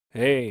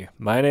Hey,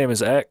 my name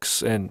is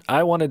X, and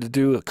I wanted to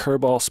do a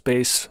Kerbal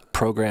space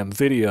program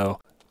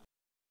video,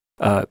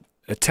 uh,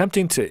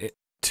 attempting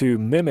to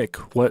mimic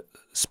what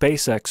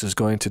SpaceX is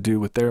going to do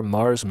with their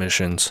Mars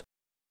missions.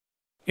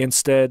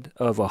 Instead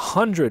of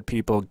 100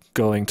 people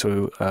going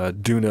to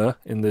Duna,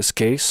 in this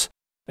case,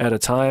 at a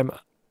time,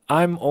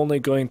 I'm only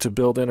going to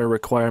build in a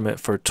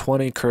requirement for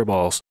 20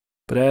 Kerbals.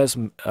 But as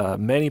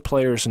many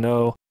players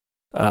know,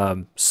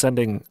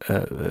 sending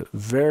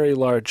very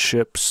large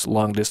ships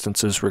long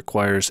distances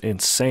requires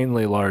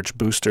insanely large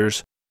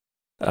boosters.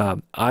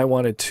 I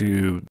wanted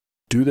to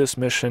do this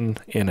mission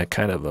in a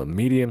kind of a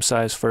medium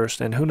size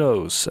first, and who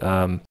knows,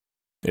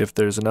 if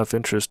there's enough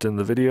interest in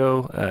the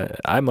video,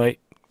 I might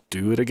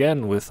do it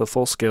again with a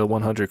full-scale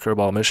 100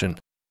 Kerbal mission.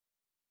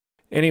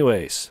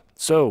 Anyways,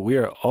 so we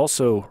are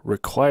also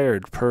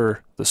required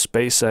per the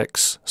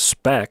SpaceX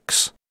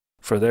specs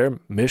for their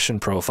mission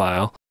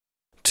profile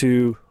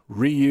to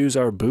reuse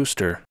our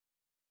booster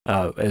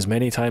as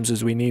many times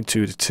as we need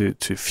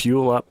to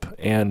fuel up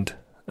and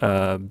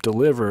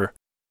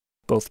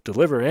both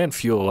deliver and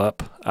fuel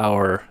up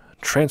our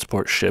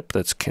transport ship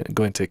that's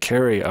going to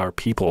carry our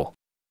people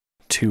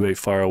to a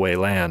faraway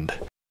land.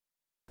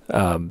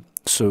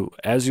 So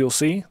as you'll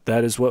see,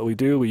 that is what we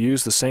do. We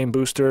use the same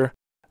booster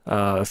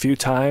a few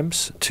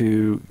times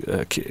to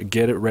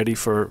get it ready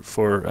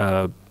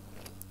for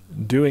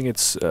doing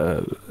its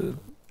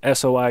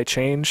SOI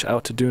change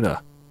out to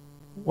Duna.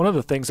 One of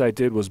the things I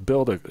did was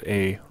build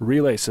a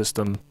relay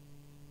system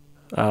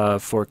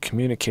for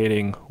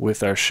communicating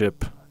with our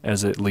ship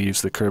as it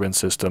leaves the Kerbin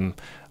system.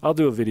 I'll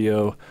do a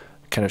video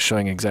kind of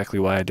showing exactly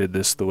why I did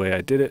this the way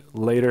I did it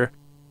later.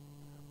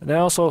 And I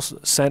also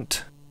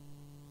sent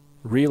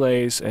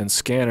relays and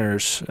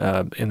scanners,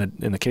 in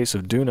the case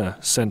of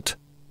Duna, sent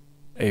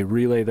a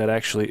relay that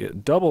actually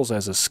doubles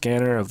as a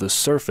scanner of the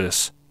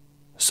surface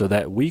so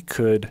that we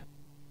could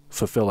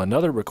fulfill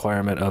another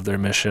requirement of their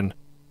mission,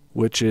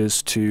 which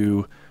is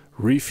to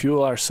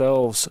refuel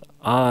ourselves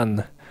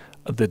on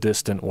the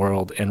distant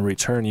world and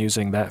return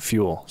using that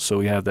fuel. So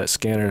we have that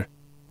scanner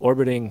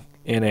orbiting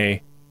in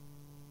a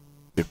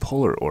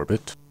polar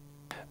orbit,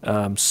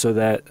 so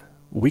that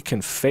we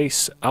can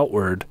face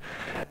outward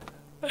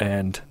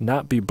and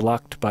not be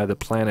blocked by the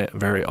planet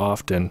very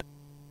often.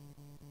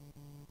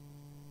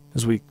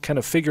 As we kind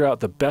of figure out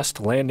the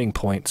best landing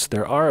points,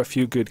 there are a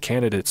few good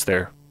candidates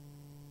there.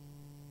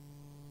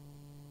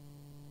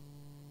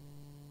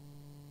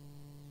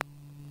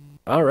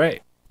 All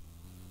right.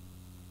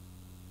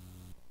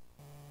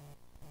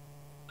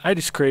 I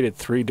just created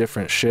 3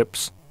 different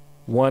ships.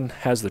 One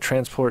has the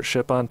transport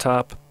ship on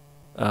top.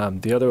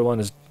 The other one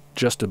is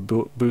just a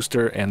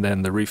booster, and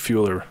then the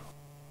refueler.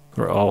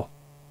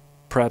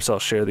 Perhaps I'll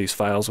share these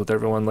files with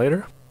everyone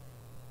later.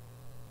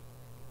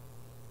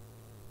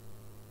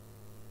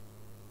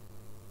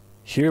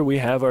 Here we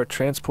have our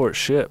transport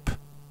ship.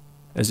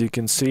 As you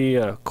can see,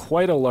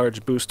 quite a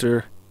large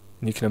booster.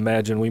 And you can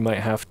imagine we might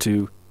have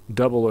to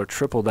double or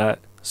triple that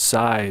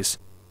size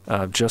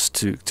just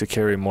to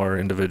carry more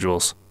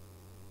individuals.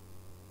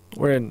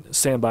 We're in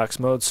sandbox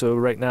mode, so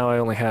right now I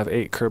only have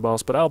 8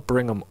 Kerbals, but I'll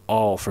bring them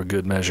all for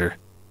good measure.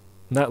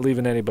 Not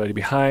leaving anybody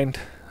behind.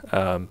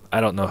 I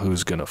don't know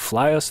who's going to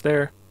fly us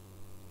there,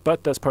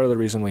 but that's part of the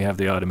reason we have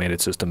the automated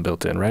system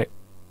built in, right?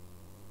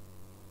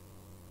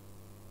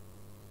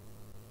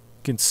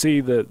 You can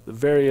see the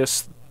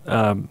various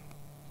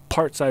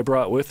parts I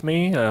brought with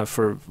me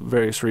for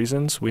various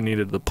reasons. We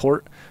needed the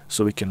port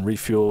so we can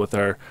refuel with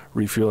our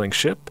refueling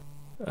ship.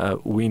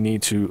 We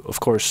need to, of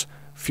course,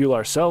 fuel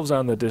ourselves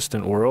on the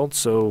distant world,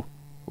 so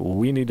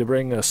we need to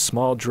bring a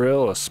small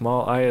drill, a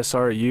small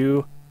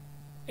ISRU,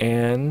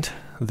 and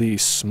the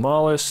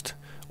smallest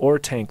ore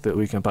tank that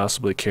we can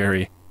possibly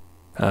carry,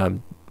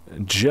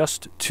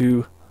 just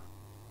to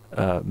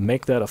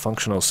make that a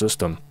functional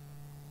system.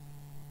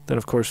 Then,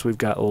 of course, we've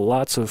got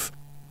lots of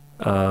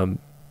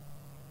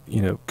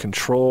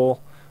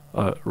control,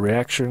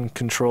 reaction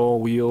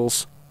control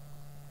wheels,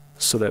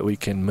 so that we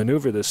can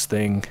maneuver this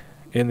thing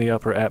in the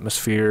upper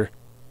atmosphere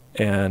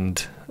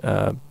and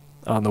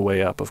on the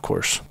way up, of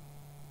course.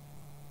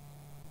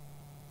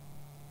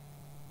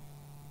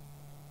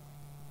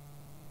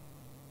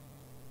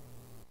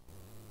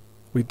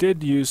 We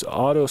did use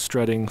auto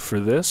strutting for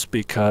this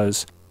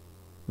because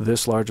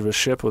this large of a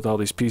ship with all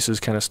these pieces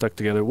kind of stuck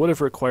together would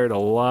have required a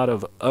lot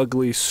of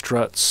ugly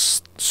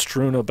struts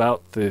strewn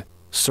about the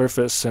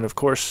surface, and of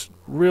course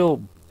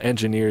real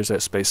engineers at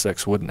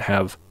SpaceX wouldn't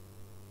have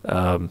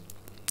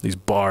these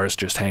bars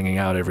just hanging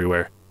out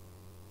everywhere.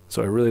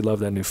 So I really love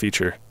that new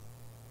feature.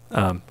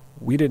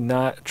 We did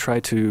not try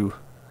to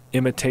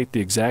imitate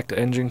the exact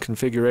engine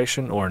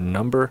configuration or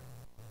number,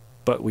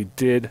 but we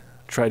did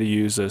try to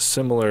use a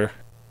similar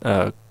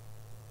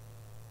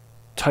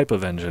type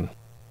of engine.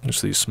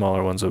 Just these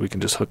smaller ones that we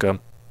can just hook them.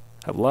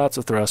 Have lots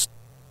of thrust,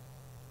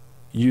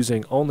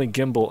 using only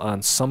gimbal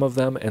on some of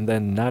them, and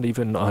then not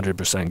even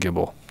 100%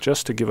 gimbal,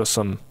 just to give us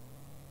some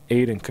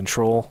aid and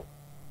control.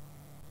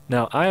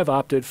 Now, I have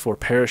opted for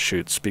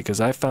parachutes because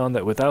I found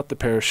that without the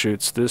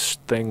parachutes, this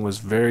thing was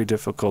very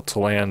difficult to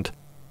land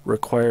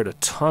required a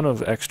ton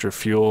of extra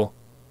fuel,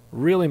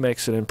 really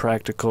makes it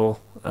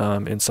impractical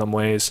in some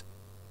ways.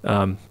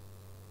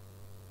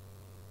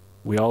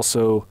 We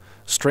also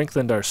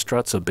strengthened our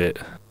struts a bit,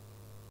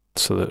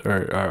 so that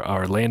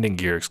our landing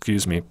gear,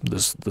 excuse me,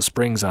 the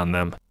springs on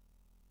them.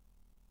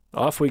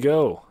 Off we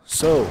go.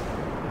 So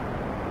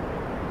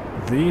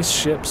these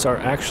ships are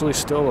actually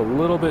still a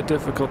little bit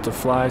difficult to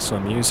fly, so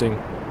I'm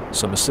using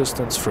some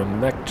assistance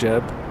from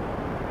MechJeb.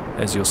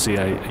 As you'll see,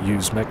 I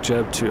use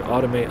MechJeb to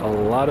automate a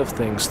lot of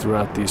things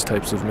throughout these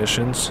types of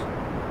missions,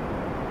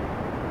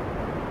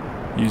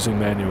 using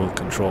manual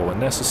control when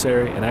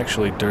necessary, and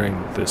actually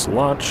during this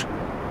launch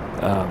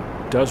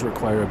does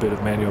require a bit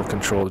of manual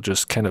control to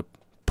just kind of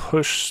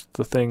push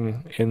the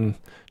thing in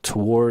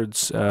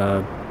towards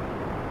the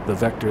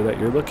vector that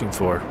you're looking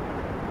for.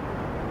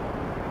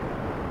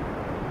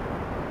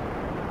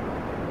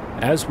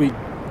 As we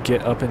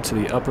get up into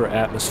the upper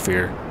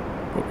atmosphere,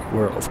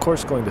 we're of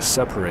course going to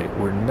separate.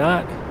 We're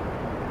not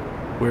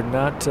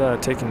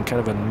taking kind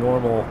of a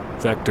normal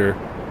vector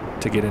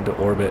to get into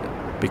orbit,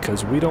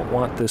 because we don't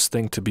want this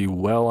thing to be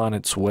well on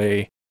its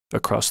way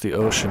across the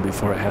ocean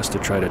before it has to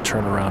try to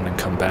turn around and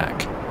come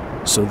back.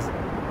 So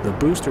the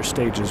booster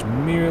stage is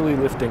merely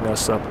lifting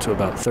us up to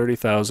about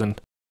 30,000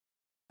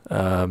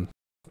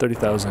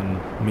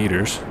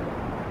 meters,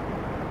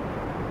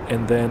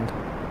 and then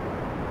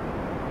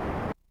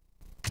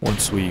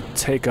once we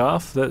take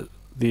off,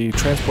 the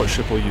transport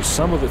ship will use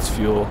some of its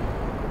fuel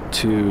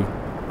to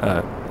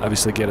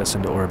obviously get us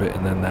into orbit,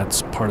 and then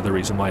that's part of the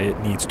reason why it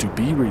needs to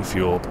be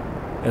refueled,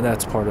 and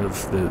that's part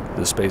of the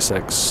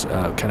SpaceX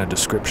kind of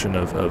description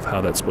of how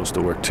that's supposed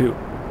to work too.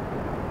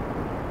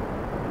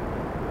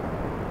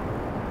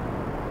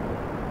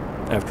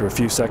 After a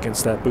few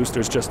seconds, that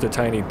booster's just a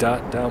tiny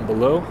dot down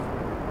below.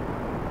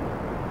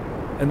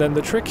 And then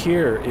the trick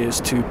here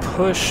is to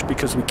push,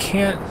 because we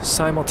can't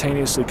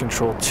simultaneously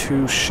control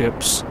two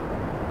ships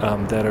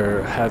that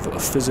have a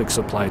physics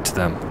applied to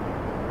them.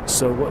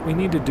 So what we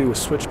need to do is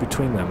switch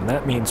between them, and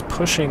that means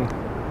pushing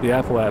the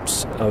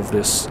apoapse of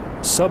this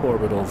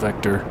suborbital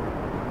vector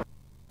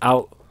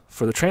out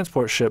for the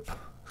transport ship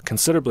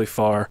considerably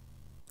far,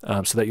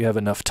 so that you have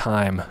enough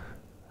time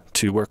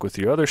to work with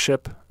your other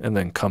ship and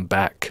then come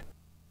back.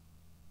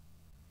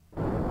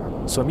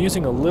 So I'm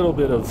using a little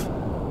bit of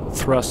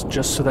thrust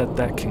just so that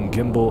that can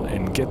gimbal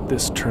and get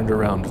this turned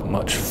around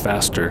much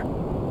faster.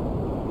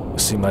 You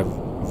see my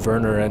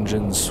Werner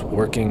engines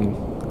working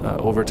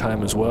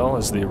overtime as well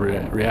as the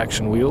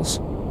reaction wheels.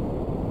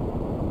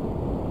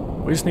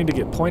 We just need to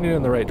get pointed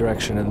in the right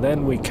direction, and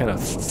then we kind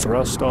of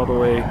thrust all the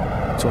way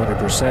to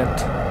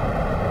 100%,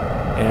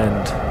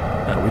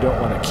 and we don't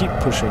want to keep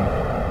pushing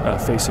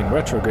facing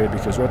retrograde,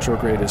 because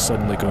retrograde is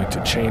suddenly going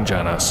to change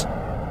on us.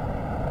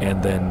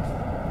 And then,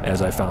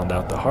 as I found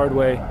out the hard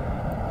way,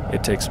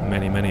 it takes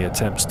many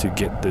attempts to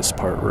get this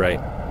part right.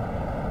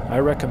 I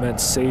recommend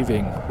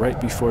saving right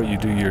before you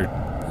do your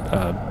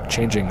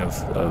changing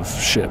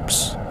of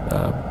ships,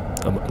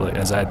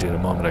 as I did a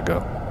moment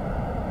ago.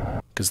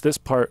 Because this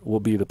part will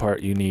be the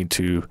part you need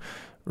to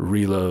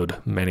reload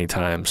many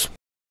times,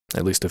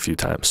 at least a few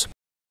times.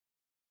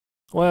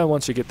 Well,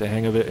 once you get the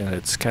hang of it, and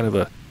it's kind of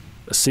a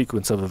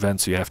sequence of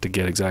events you have to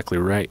get exactly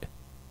right,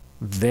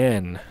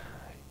 then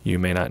you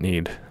may not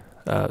need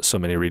so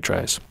many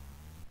retries.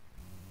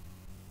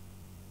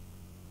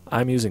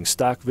 I'm using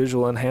stock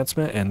visual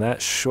enhancement, and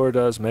that sure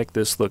does make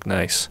this look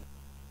nice.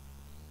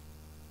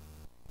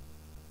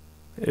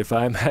 If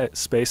I'm at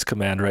Space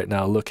Command right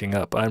now looking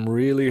up, I'm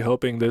really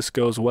hoping this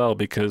goes well,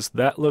 because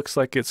that looks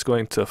like it's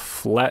going to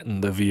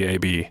flatten the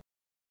VAB. It's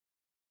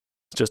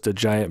just a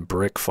giant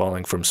brick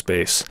falling from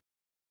space.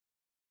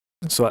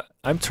 So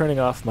I'm turning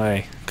off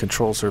my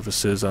control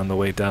surfaces on the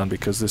way down,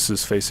 because this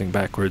is facing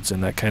backwards,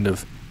 and that kind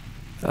of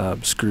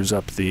screws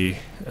up the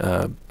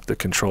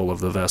control of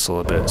the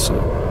vessel a bit,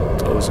 so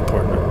it's always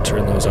important to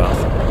turn those off.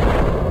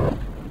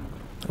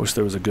 I wish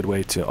there was a good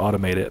way to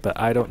automate it, but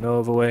I don't know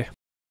of a way.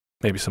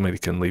 Maybe somebody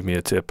can leave me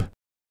a tip.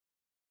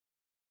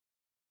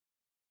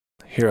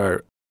 Here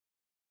are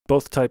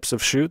both types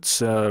of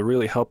chutes,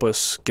 really help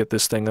us get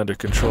this thing under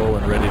control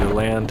and ready to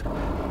land.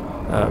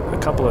 A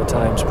couple of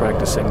times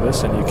practicing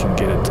this, and you can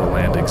get it to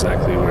land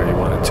exactly where you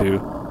want it to.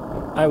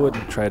 I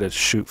wouldn't try to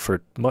shoot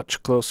for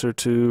much closer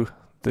to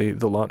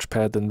the launch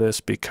pad than this,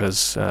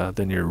 because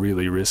then you're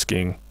really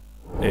risking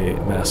a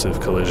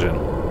massive collision.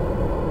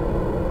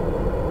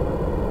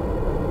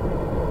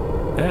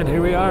 And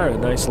here we are, a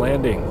nice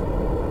landing.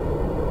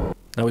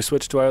 Now we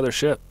switch to our other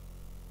ship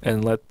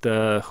and let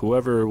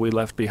whoever we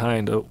left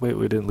behind, oh wait,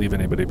 we didn't leave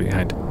anybody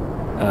behind.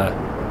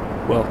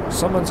 Well,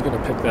 someone's going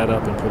to pick that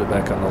up and put it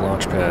back on the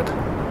launch pad.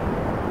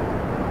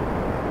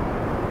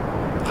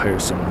 Hire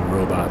some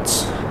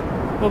robots.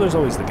 Well, there's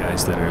always the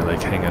guys that are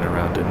like hanging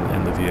around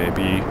in the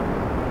VAB,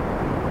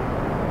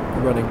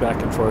 running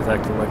back and forth,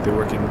 acting like they're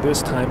working.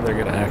 This time they're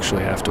going to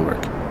actually have to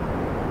work.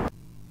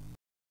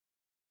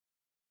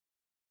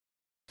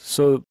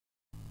 So,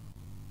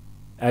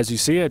 as you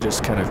see, I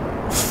just kind of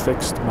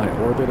fixed my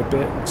orbit a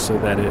bit so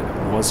that it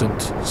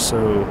wasn't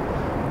so,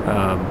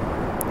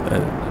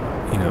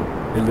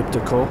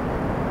 elliptical.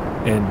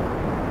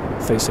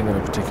 and facing in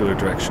a particular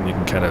direction, you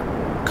can kind of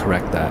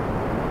correct that.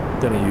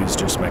 Then I use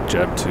just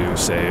MechJeb to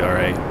say, all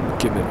right,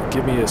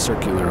 give me a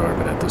circular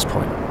orbit at this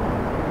point.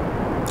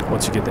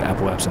 Once you get the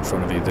apoapse in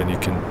front of you, then you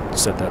can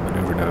set that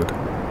maneuver node.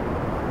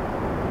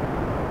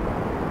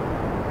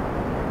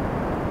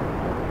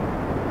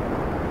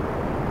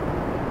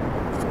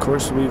 Of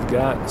course, we've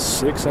got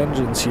 6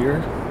 engines here.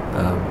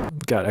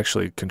 Got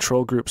actually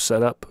control groups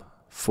set up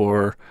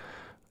for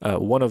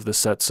one of the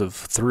sets of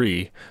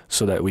 3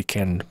 so that we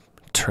can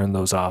turn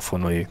those off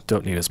when we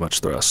don't need as much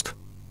thrust.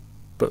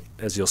 But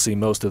as you'll see,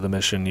 most of the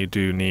mission you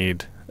do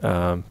need,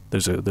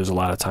 there's a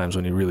lot of times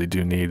when you really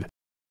do need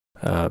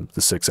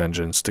the 6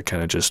 engines to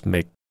kind of just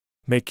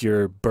make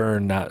your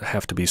burn not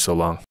have to be so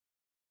long.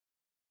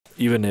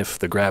 Even if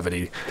the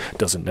gravity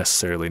doesn't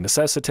necessarily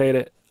necessitate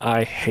it,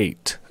 I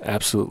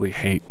absolutely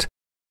hate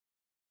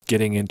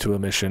getting into a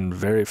mission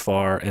very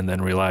far and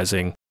then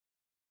realizing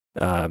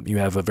you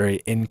have a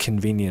very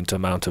inconvenient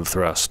amount of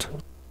thrust.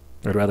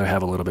 I'd rather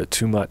have a little bit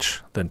too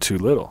much than too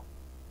little.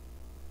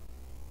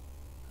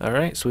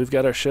 Alright, so we've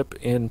got our ship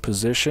in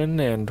position,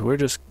 and we're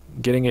just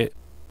getting it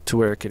to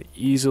where it can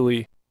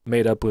easily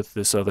mate up with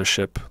this other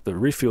ship, the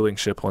refueling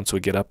ship, once we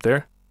get up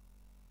there.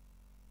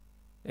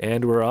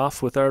 And we're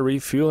off with our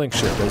refueling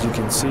ship. As you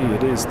can see,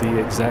 it is the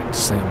exact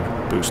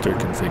same booster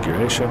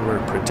configuration.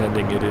 We're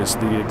pretending it is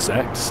the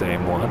exact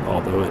same one,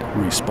 although it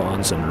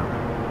respawns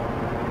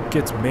and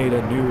gets made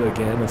anew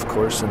again, of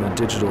course, in a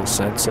digital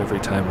sense every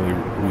time we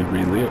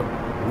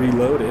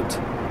reload it.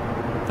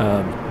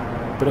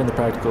 But in the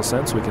practical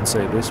sense, we can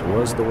say this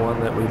was the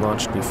one that we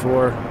launched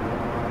before.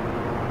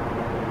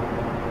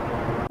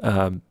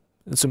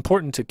 It's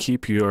important to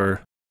keep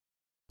your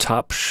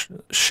top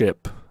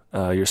ship,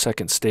 your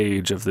second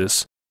stage of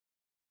this,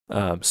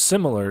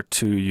 similar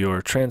to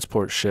your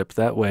transport ship.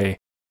 That way,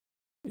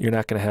 you're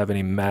not going to have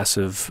any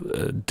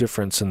massive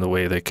difference in the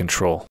way they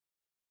control.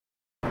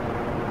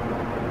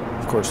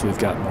 Of course, we've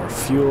got more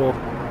fuel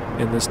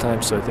in this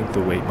time, so I think the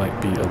weight might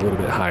be a little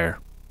bit higher.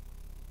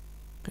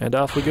 And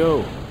off we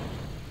go.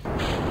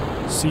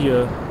 See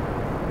ya.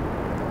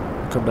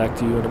 Come back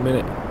to you in a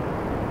minute.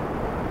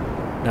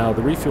 Now,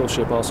 the refuel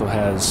ship also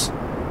has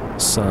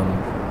some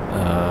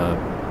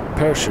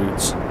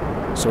parachutes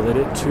so that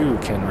it too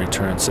can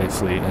return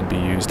safely and be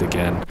used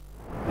again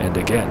and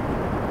again.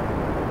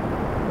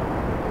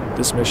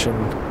 This mission,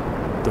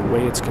 the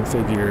way it's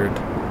configured,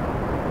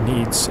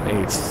 needs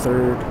a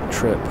 3rd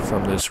trip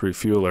from this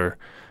refueler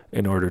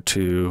in order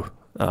to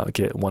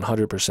get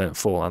 100%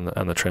 full on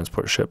the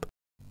transport ship.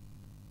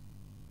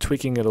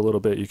 Tweaking it a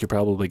little bit, you could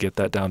probably get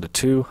that down to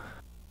 2.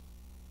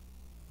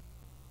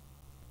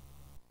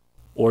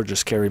 Or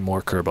just carry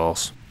more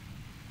Kerbals.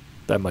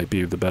 That might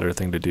be the better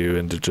thing to do,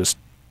 and to just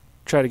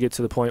try to get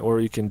to the point where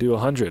you can do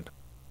 100.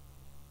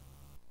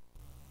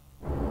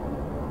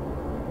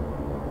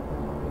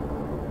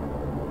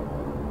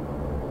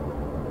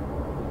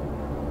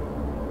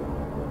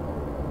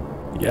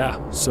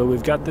 Yeah, so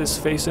we've got this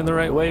facing the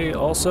right way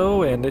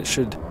also, and it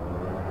should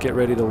get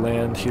ready to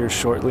land here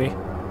shortly.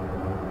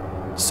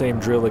 Same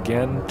drill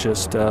again,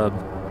 just,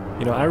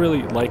 I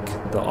really like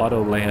the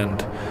auto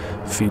land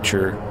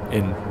feature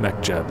in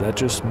MechJeb. That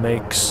just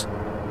makes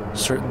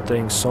certain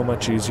things so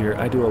much easier.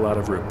 I do a lot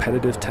of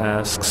repetitive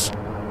tasks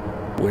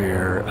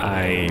where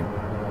I'm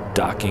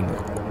docking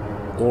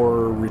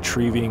or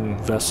retrieving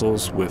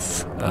vessels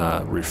with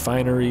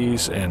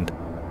refineries and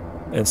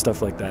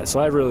stuff like that. So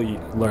I really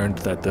learned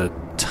that the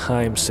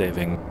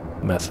time-saving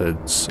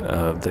methods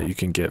that you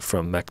can get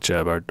from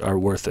MechJeb are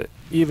worth it,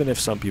 even if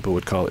some people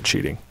would call it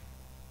cheating.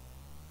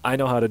 I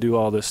know how to do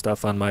all this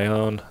stuff on my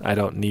own. I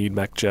don't need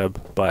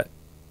MechJeb, but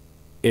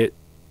it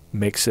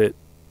makes it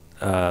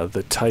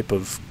the type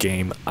of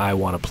game I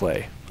want to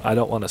play. I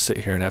don't want to sit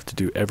here and have to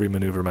do every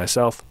maneuver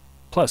myself.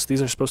 Plus, these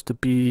are supposed to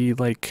be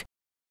like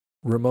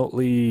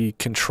remotely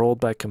controlled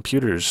by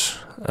computers.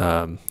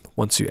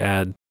 Once you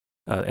add,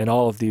 and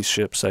all of these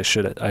ships, I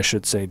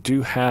should say,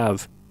 do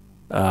have,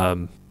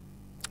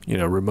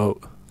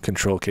 remote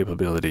control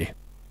capability.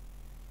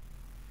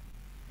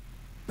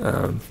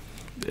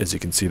 As you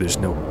can see, there's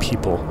no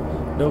people,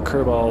 no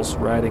Kerbals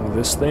riding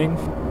this thing.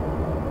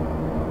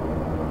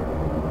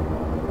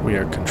 We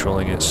are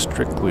controlling it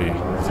strictly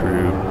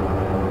through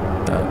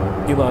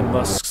Elon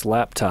Musk's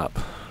laptop,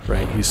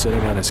 right? He's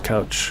sitting on his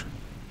couch,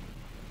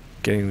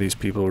 getting these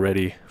people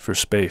ready for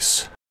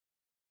space.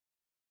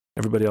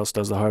 Everybody else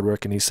does the hard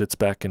work, and he sits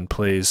back and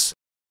plays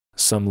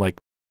some,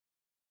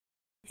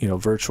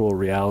 virtual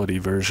reality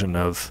version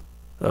of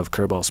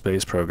Kerbal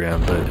Space Program,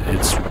 but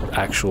it's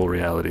actual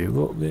reality.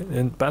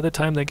 And by the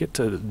time they get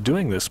to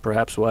doing this,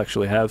 perhaps we'll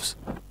actually have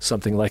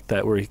something like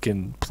that where he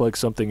can plug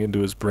something into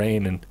his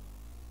brain and,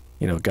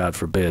 God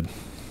forbid,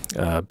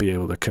 be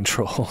able to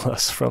control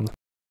us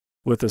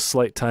with a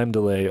slight time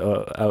delay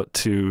out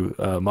to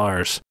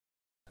Mars,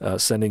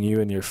 sending you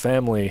and your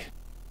family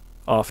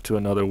off to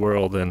another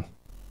world, and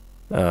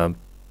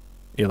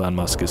Elon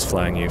Musk is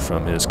flying you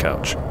from his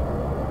couch.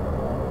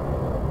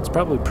 It's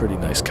probably a pretty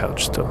nice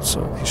couch still,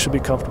 so he should be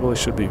comfortable. He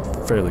should be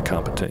fairly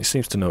competent. He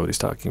seems to know what he's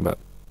talking about.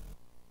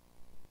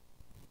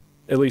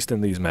 at least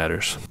in these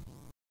matters.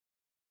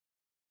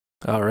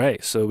 All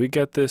right, so we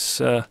got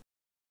this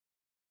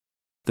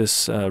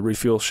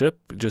refuel ship,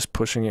 just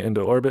pushing it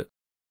into orbit.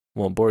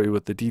 Won't bore you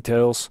with the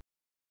details.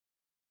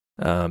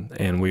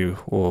 And we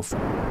will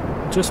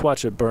just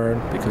watch it burn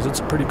because it's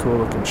a pretty cool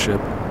looking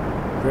ship.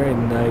 Very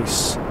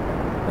nice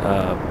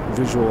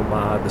visual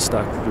mod, the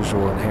stock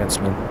visual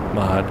enhancement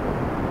mod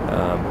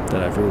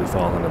that I've really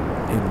fallen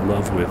in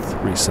love with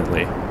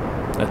recently.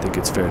 I think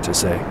it's fair to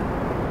say.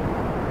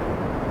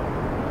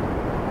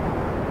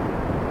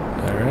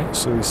 Alright,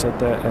 so we set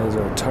that as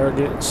our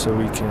target so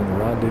we can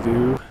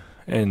rendezvous,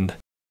 and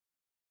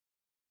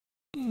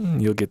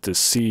you'll get to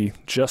see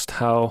just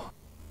how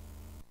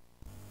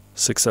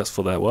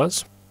successful that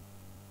was.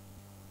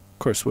 Of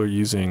course, we're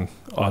using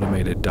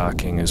automated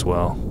docking as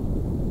well.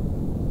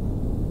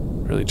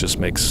 Really just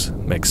makes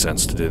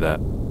sense to do that.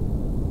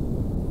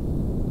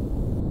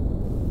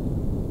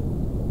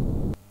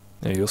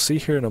 Now you'll see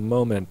here in a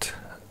moment,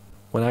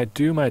 when I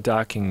do my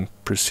docking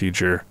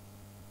procedure,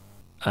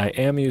 I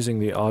am using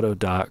the auto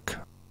dock.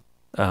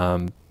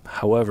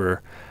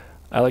 However,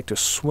 I like to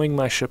swing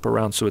my ship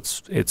around so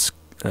it's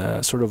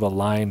sort of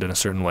aligned in a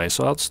certain way.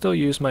 So I'll still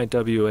use my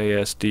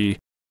WASD,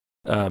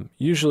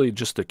 usually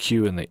just the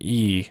Q and the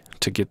E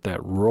to get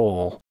that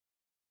roll.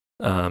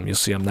 You'll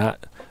see I'm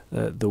not,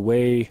 the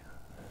way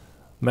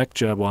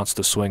MechJeb wants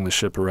to swing the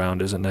ship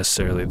around isn't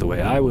necessarily the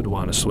way I would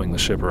want to swing the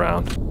ship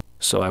around.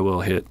 So I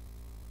will hit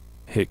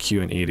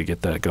Q and E to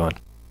get that going.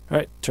 All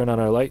right, turn on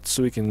our lights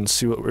so we can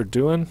see what we're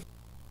doing.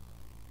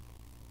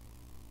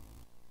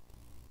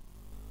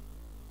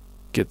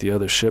 Get the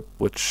other ship,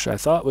 which I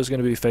thought was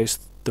going to be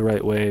faced the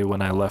right way when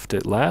I left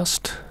it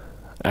last,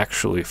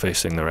 actually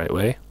facing the right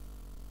way.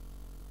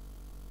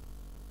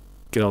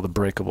 Get all the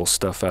breakable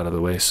stuff out of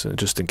the way, so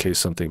just in case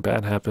something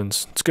bad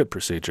happens. It's good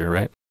procedure,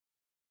 right?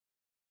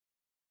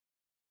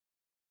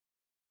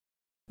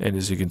 And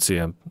as you can see,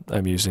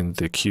 I'm using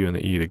the Q and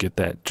the E to get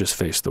that just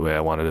face the way I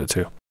wanted it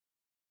to.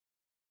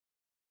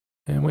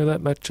 And we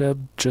let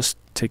MechJeb just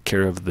take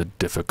care of the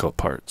difficult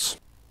parts.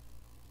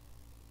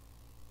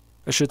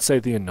 I should say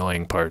the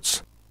annoying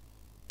parts.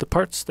 The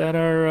parts that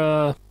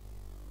are,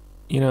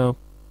 you know,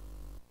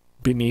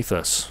 beneath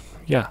us.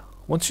 Yeah,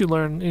 once you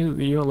learn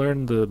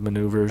the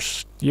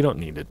maneuvers, you don't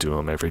need to do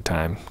them every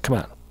time. Come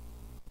on.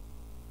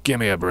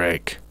 Give me a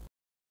break.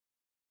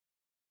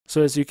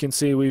 So as you can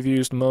see, we've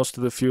used most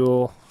of the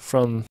fuel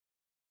from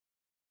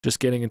just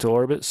getting into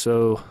orbit.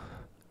 So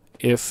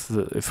if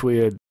we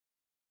had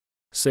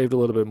saved a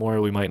little bit more,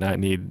 we might not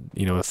need,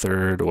 you know, a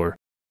third or...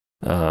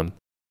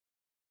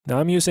 Now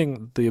I'm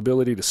using the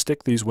ability to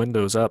stick these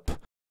windows up,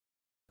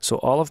 so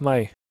all of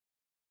my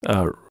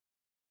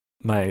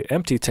my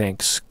empty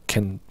tanks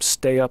can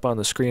stay up on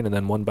the screen, and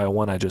then one by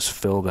one I just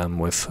fill them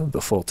with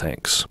the full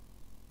tanks.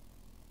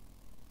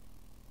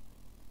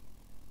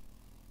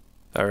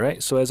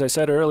 Alright, so as I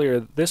said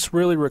earlier, this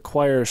really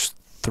requires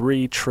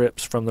 3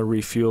 trips from the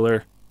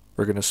refueler.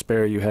 We're going to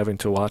spare you having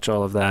to watch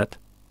all of that,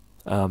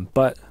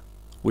 but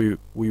we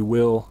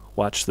will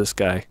watch this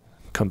guy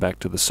come back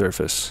to the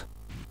surface.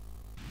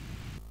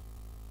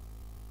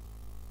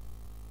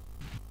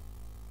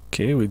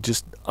 Okay, we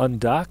just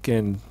undock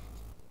and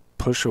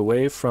push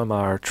away from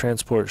our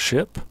transport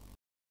ship.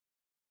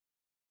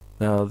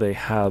 Now they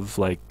have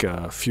like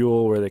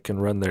fuel where they can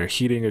run their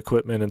heating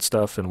equipment and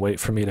stuff and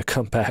wait for me to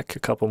come back a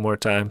couple more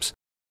times.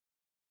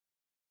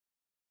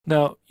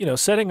 Now, you know,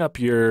 setting up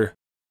your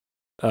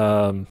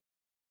vector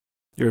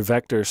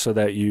so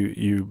that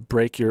you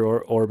break your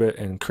orbit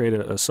and create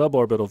a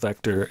suborbital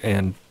vector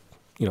and,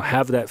 you know,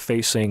 have that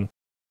facing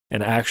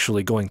and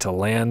actually going to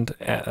land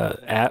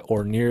at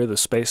or near the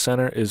space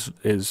center is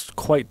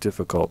quite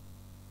difficult.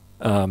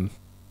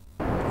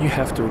 You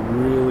have to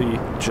really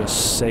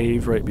just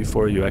save right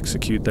before you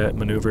execute that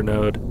maneuver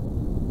node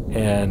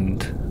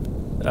and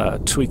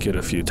tweak it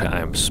a few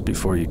times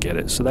before you get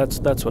it. So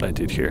that's what I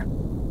did here.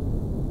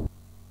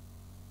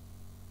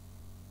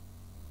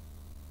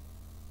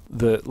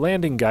 The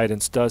landing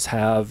guidance does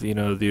have, you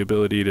know, the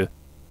ability to...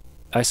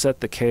 I set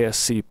the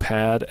KSC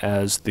pad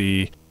as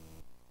the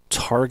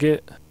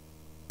target,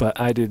 but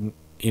I didn't,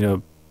 you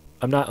know,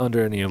 I'm not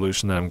under any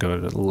illusion that I'm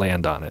going to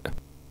land on it.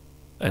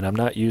 And I'm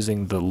not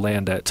using the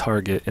land at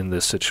target in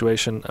this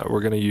situation.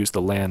 We're going to use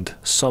the land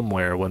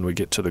somewhere when we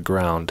get to the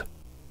ground,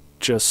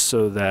 just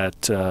so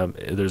that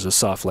there's a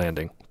soft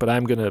landing. But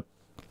I'm going to,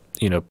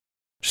 you know,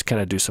 just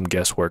kind of do some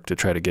guesswork to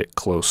try to get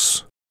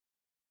close.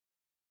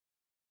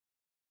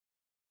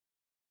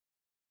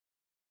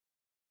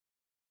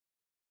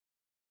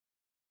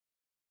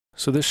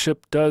 So this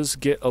ship does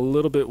get a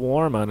little bit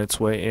warm on its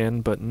way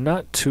in, but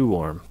not too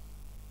warm.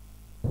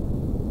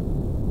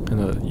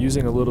 And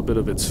using a little bit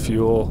of its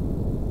fuel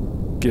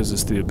gives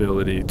us the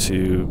ability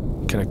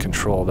to kind of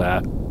control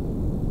that.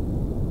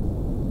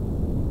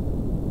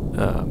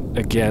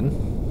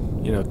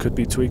 Again, you know, it could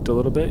be tweaked a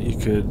little bit. You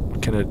could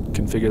kind of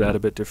configure that a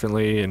bit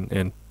differently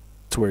and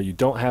to where you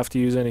don't have to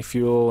use any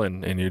fuel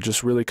and you're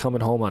just really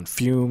coming home on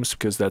fumes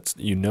because that's,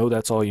 you know,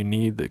 that's all you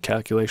need. The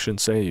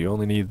calculations say you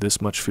only need this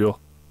much fuel.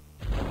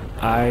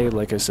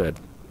 Like I said,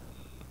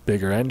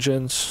 bigger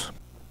engines,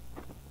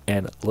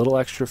 and a little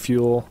extra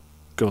fuel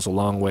goes a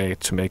long way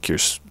to make your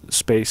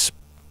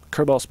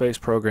Kerbal space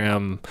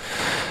program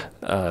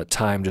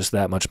time just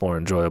that much more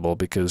enjoyable,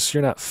 because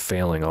you're not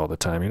failing all the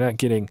time. You're not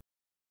getting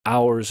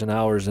hours and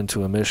hours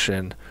into a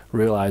mission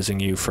realizing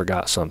you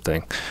forgot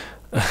something.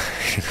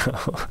 You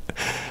know,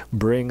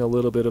 bring a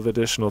little bit of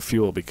additional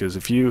fuel, because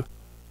if you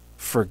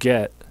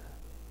forget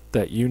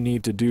that you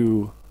need to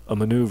do a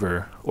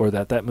maneuver, or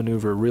that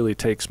maneuver really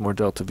takes more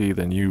delta V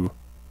than you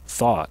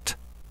thought,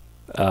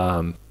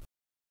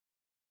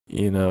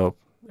 you know,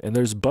 and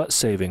there's butt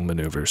saving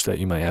maneuvers that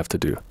you might have to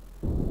do.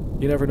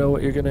 You never know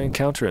what you're going to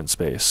encounter in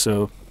space.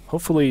 So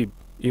hopefully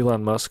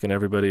Elon Musk and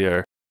everybody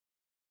are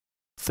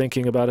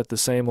thinking about it the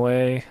same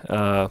way.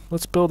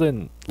 Let's build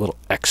in little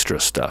extra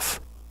stuff,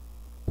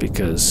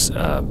 because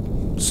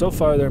so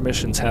far their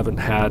missions haven't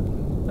had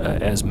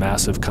as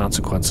massive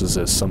consequences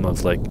as some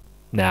of like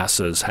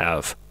NASA's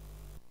have,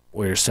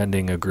 where you're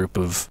sending a group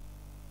of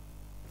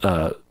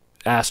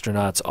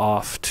astronauts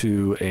off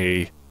to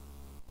a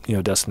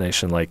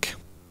destination like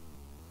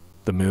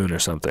the moon or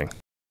something.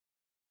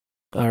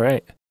 All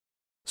right,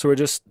 so we're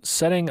just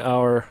setting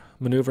our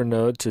maneuver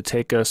node to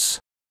take us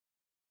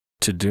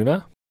to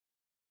Duna,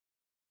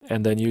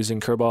 and then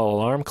using Kerbal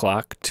alarm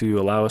clock to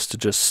allow us to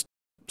just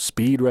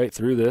speed right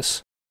through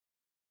this,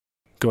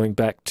 going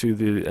back to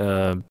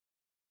the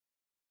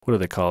what do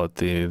they call it,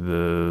 the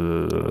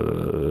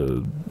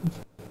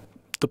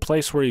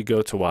place where you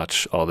go to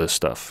watch all this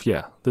stuff.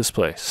 Yeah, this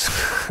place.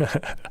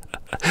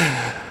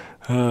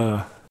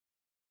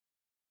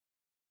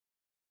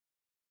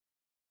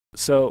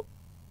 So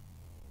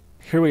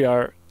here we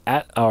are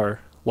at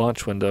our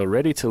launch window,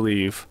 ready to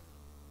leave,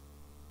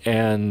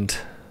 and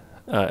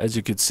as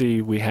you could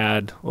see, we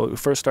had, well,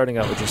 first starting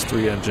out with just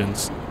 3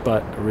 engines,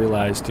 but I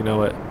realized, you know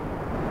what,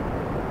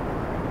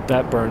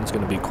 that burn's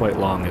going to be quite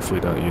long if we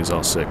don't use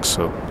all 6,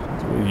 so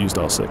we used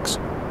all 6.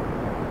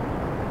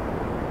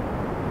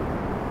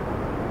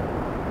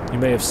 You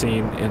may have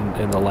seen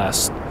in the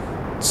last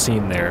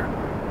scene there,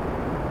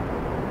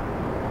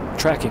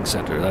 tracking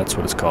center, that's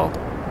what it's called.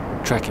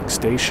 Tracking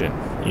station,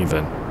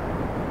 even.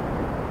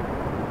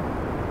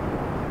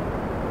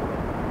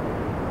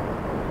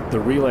 The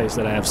relays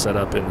that I have set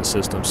up in the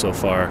system so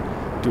far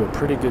do a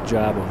pretty good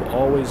job of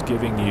always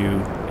giving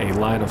you a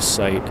line of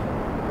sight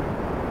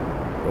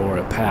or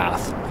a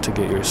path to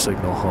get your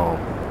signal home,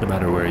 no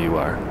matter where you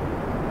are.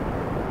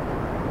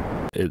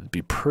 It'd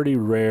be pretty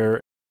rare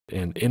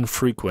and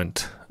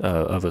infrequent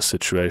of a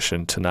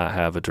situation to not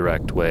have a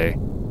direct way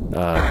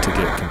to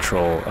get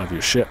control of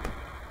your ship.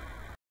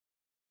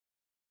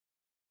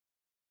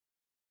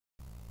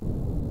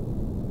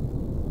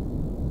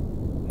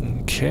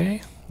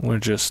 Okay, we're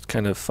just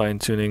kind of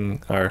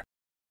fine-tuning our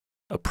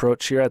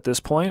approach here at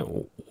this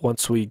point.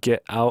 Once we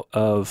get out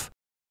of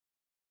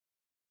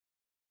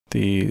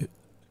the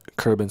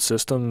Kerbin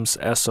Systems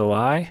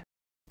SOI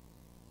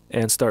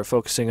and start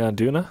focusing on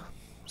Duna,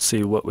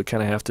 see what we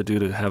kind of have to do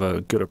to have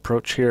a good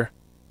approach here.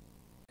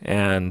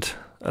 And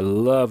I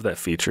love that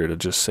feature to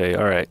just say,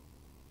 all right,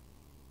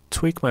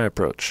 tweak my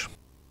approach.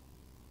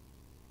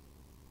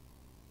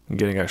 I'm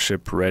getting our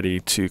ship ready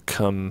to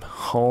come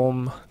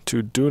home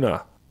to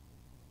Duna.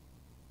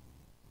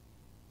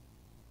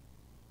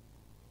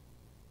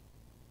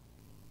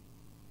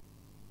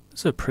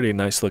 It's a pretty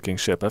nice looking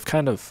ship. I've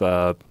kind of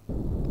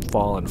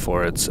fallen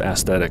for its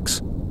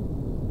aesthetics.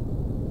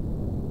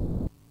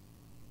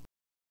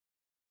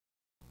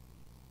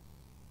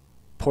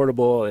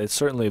 Portable, it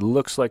certainly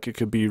looks like it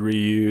could be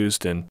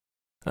reused, and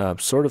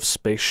sort of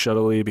space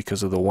shuttle-y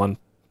because of the one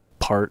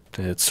part.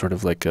 It's sort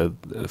of like a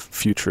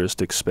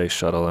futuristic space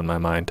shuttle in my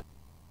mind.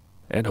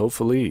 And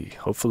hopefully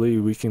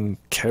we can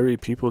carry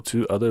people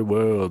to other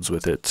worlds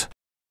with it.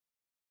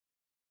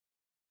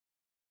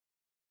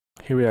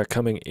 Here we are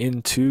coming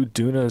into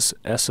Duna's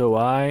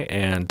SOI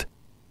and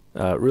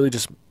really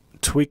just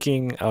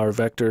tweaking our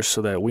vectors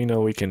so that we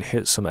know we can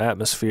hit some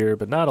atmosphere,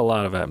 but not a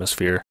lot of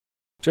atmosphere.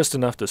 Just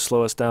enough to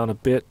slow us down a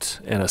bit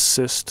and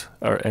assist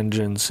our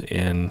engines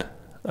in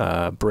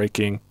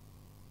braking.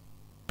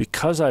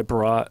 Because I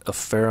brought a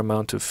fair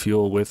amount of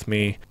fuel with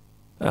me,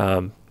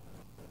 I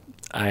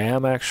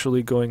am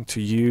actually going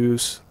to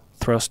use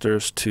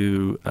thrusters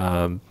to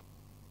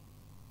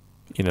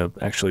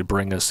actually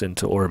bring us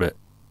into orbit.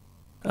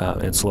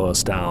 And slow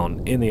us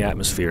down in the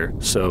atmosphere.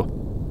 So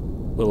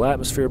a little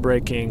atmosphere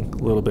braking,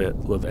 a little bit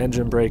of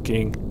engine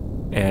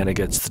braking, and it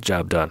gets the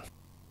job done.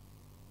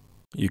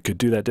 You could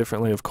do that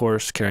differently, of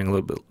course, carrying a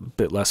little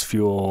bit less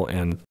fuel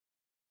and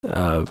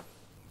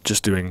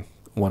just doing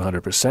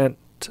 100%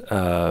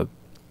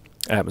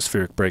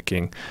 atmospheric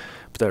braking,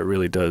 but that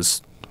really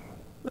does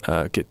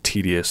get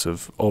tedious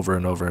of over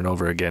and over and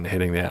over again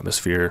hitting the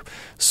atmosphere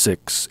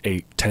 6,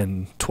 8,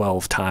 10,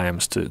 12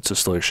 times to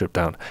slow your ship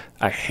down.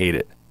 I hate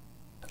it.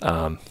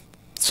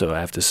 So I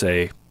have to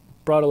say,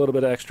 brought a little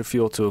bit of extra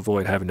fuel to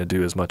avoid having to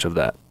do as much of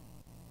that.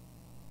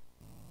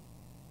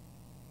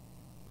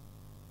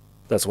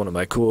 That's one of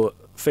my cool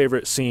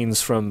favorite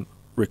scenes from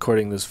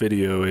recording this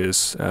video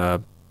is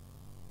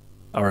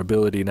our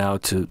ability now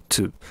to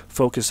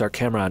focus our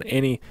camera on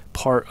any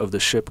part of the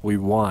ship we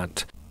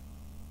want.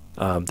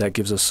 That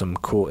gives us some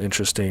cool,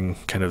 interesting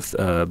kind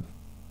of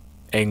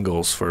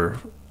angles for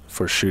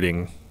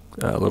shooting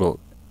little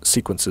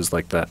sequences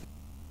like that.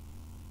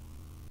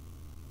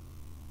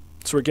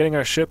 So we're getting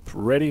our ship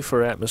ready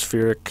for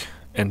atmospheric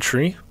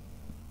entry.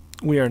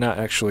 We are not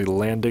actually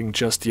landing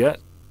just yet,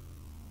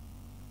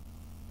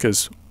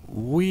 because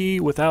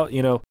without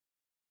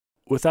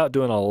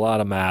doing a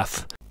lot of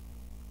math,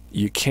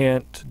 you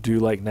can't do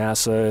like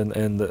NASA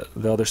and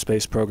the other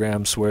space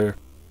programs where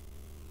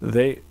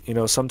they,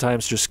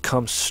 sometimes just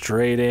come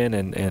straight in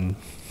and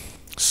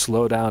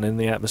slow down in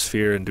the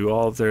atmosphere and do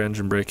all of their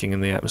engine braking in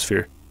the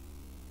atmosphere.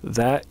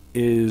 That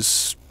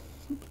is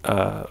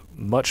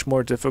much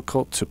more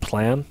difficult to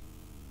plan.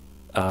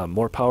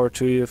 More power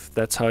to you if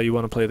that's how you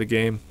want to play the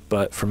game.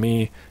 But for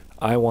me,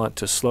 I want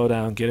to slow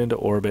down, get into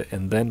orbit,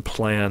 and then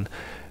plan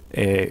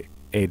a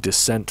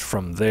descent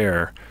from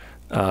there.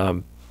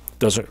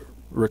 Doesn't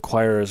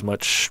require as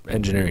much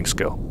engineering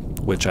skill,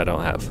 which I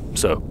don't have.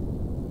 So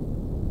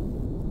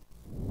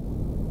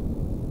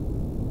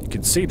you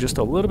can see just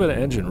a little bit of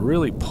engine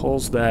really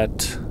pulls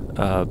that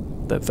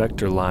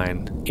vector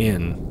line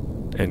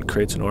in and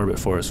creates an orbit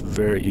for us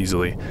very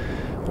easily.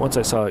 Once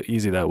I saw how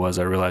easy that was,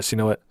 I realized, you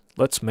know what?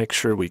 Let's make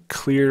sure we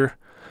clear,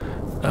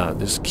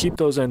 just keep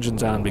those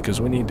engines on, because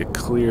we need to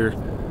clear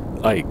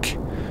Ike,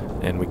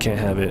 and we can't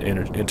have it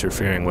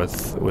interfering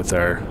with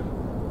our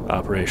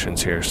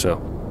operations here. So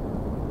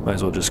might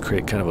as well just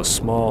create kind of a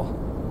small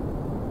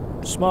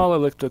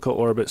elliptical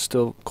orbit,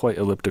 still quite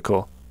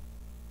elliptical,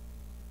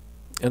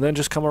 and then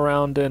just come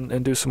around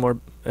and do some more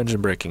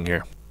engine braking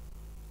here.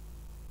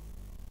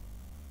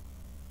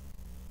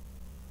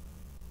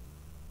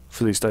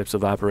 For these types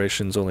of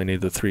operations, only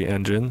need the 3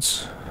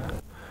 engines.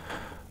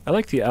 I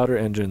like the outer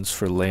engines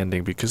for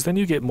landing, because then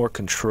you get more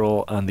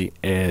control on the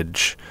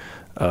edge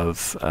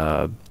of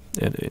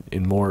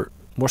in more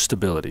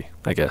stability,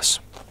 I guess.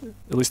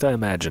 At least I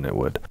imagine it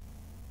would.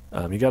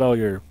 You got all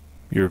your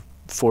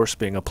force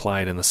being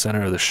applied in the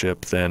center of the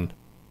ship, then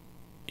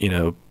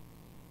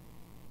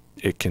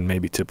it can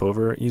maybe tip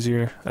over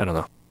easier. I don't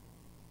know.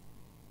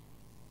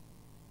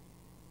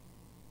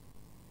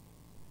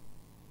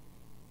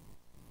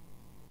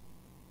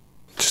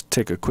 Just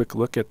take a quick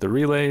look at the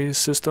relay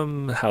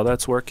system, how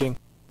that's working.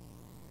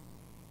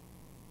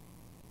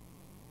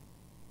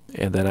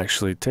 And then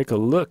actually take a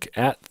look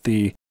at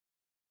the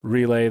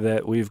relay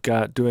that we've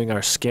got doing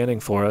our scanning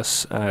for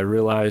us. I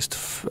realized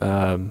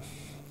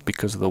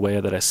because of the way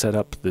that I set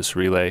up this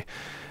relay,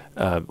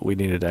 we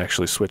needed to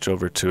actually switch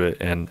over to it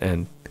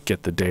and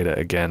get the data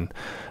again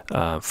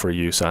for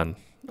use on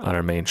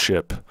our main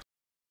ship.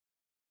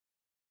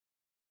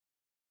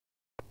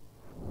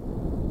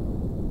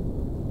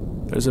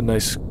 There's a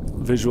nice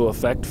visual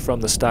effect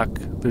from the stock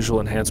visual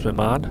enhancement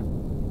mod.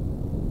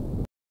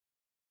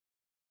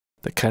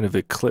 That kind of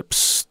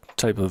eclipse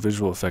type of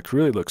visual effect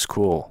really looks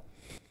cool.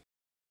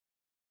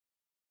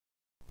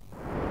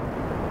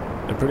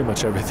 And pretty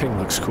much everything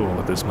looks cool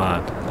with this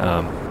mod.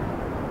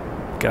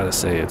 Gotta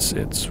say,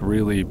 it's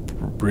really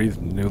breathed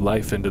new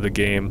life into the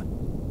game.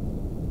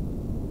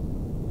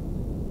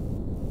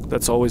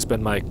 That's always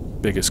been my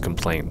biggest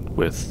complaint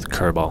with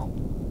Kerbal.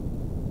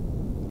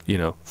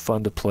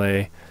 Fun to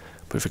play,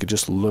 but if it could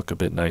just look a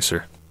bit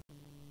nicer.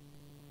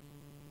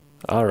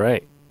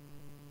 Alright,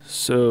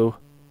 so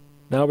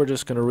now we're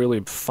just going to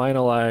really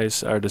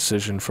finalize our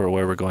decision for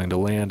where we're going to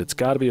land. It's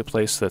got to be a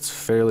place that's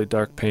fairly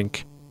dark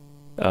pink.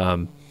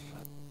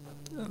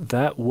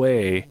 That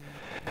way,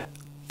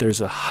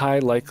 there's a high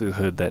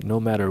likelihood that no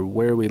matter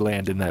where we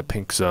land in that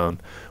pink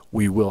zone,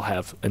 we will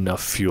have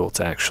enough fuel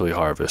to actually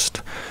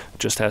harvest. It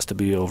just has to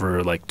be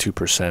over like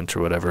 2%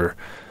 or whatever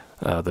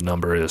the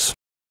number is.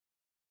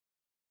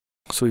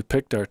 So we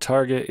picked our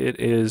target. It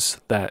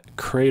is that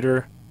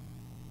crater,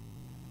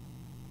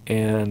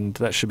 and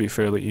that should be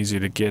fairly easy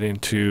to get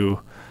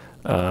into.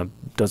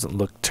 Doesn't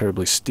look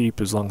terribly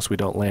steep as long as we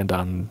don't land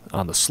on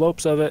the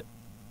slopes of it.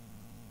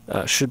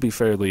 Should be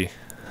fairly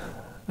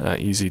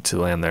easy to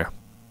land there.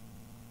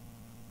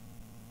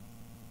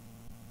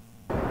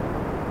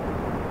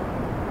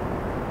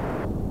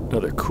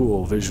 Another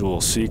cool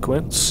visual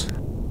sequence.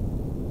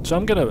 So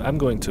I'm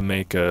going to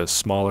make a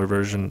smaller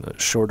version, a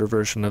shorter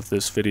version of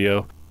this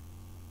video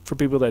for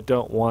people that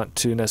don't want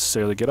to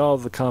necessarily get all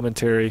of the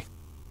commentary,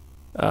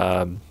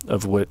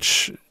 of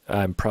which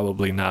I'm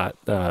probably not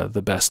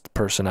the best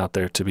person out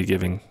there to be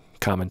giving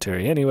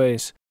commentary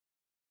anyways.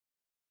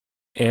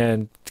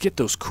 And get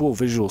those cool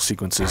visual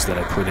sequences that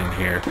I put in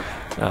here,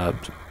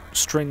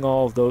 string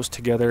all of those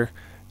together,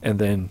 and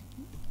then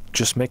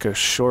just make a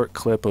short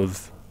clip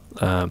of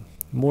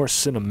more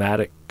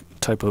cinematic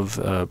type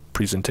of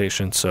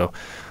presentation. So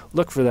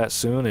look for that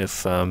soon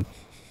if I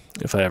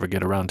ever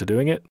get around to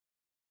doing it.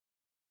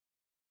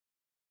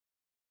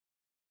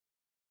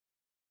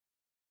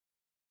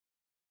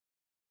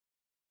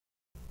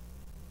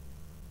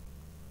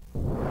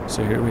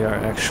 So here we are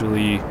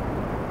actually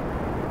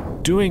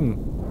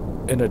doing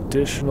an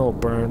additional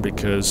burn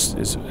because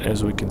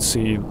as we can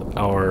see,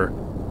 our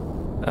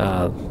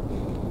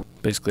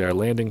basically our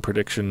landing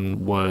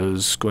prediction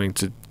was going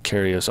to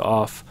carry us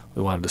off.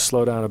 We wanted to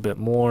slow down a bit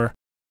more.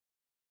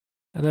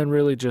 And then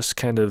really just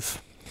kind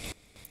of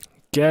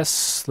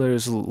guess.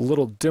 There's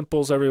little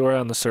dimples everywhere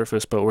on the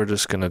surface, but we're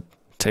just going to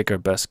take our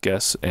best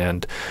guess.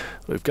 And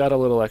we've got a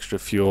little extra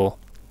fuel,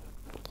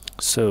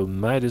 so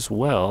might as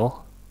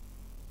well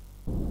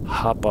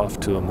hop off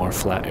to a more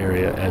flat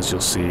area. As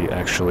you'll see,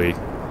 actually,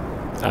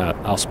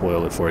 I'll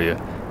spoil it for you.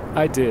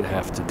 I did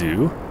have to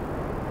do.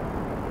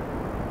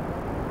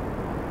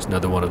 It's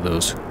another one of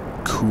those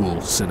cool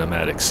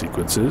cinematic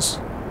sequences.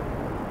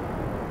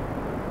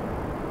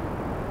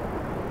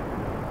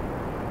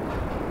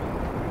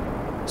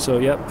 So,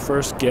 yep,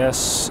 first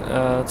guess,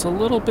 it's a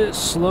little bit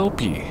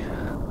slopey.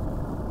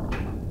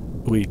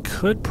 We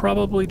could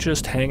probably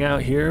just hang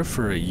out here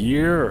for a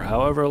year or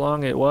however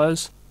long it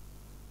was,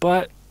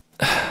 but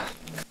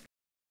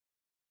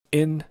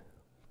in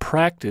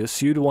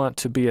practice, you'd want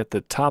to be at the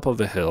top of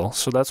a hill,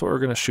 so that's what we're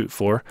going to shoot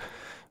for.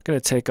 Going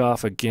to take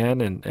off again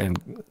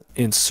and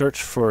in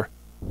search for,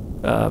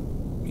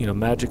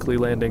 magically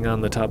landing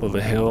on the top of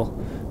a hill,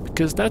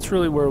 because that's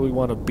really where we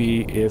want to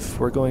be if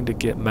we're going to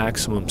get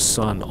maximum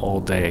sun all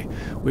day.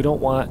 We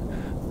don't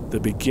want the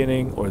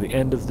beginning or the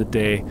end of the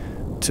day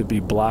to be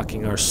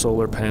blocking our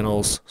solar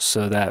panels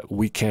so that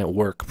we can't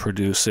work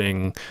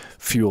producing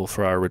fuel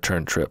for our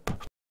return trip.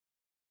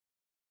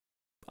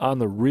 On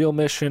the real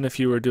mission, if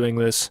you were doing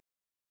this,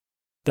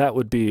 that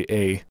would be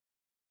a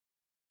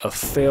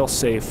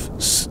fail-safe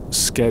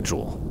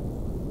schedule,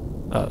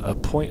 a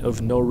point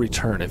of no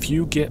return. If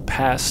you get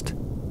past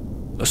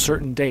a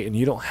certain date and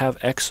you don't have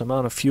X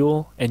amount of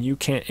fuel and you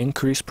can't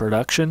increase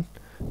production,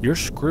 you're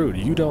screwed.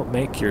 You don't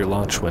make your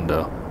launch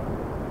window.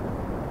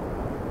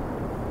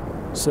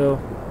 So,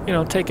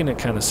 taking it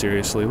kind of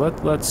seriously,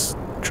 let's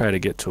try to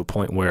get to a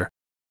point where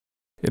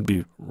it'd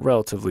be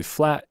relatively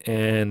flat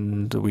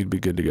and we'd be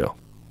good to go.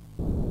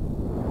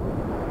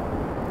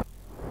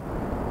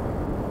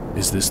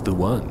 Is this the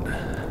one?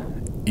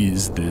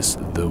 Is this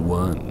the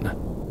one?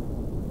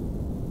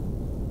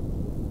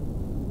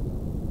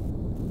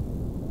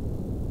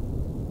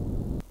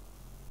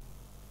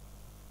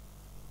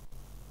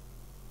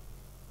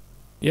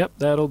 Yep,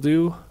 that'll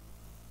do.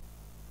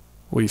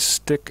 We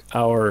stick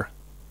our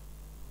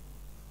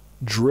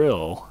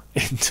drill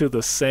into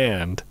the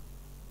sand.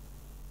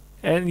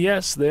 And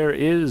yes, there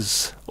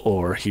is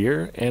ore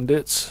here, and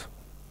it's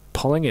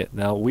pulling it.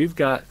 Now, we've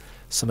got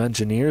some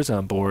engineers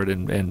on board,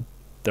 and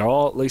they're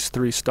all at least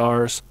 3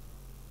 stars,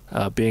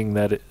 being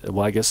that,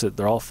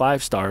 they're all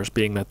 5 stars,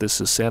 being that this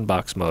is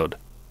sandbox mode.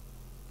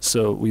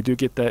 So we do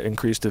get that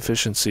increased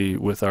efficiency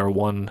with our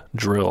 1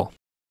 drill.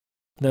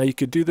 Now, you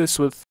could do this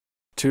with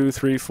 2,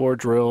 3, 4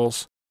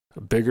 drills,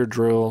 bigger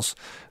drills,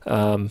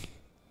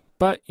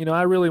 but,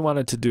 I really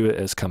wanted to do it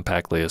as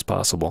compactly as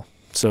possible.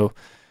 So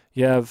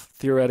you have,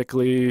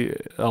 theoretically,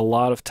 a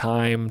lot of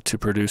time to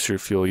produce your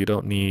fuel. You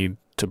don't need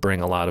to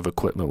bring a lot of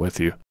equipment with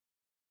you.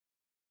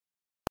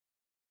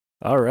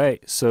 All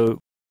right, so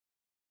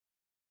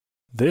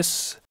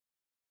this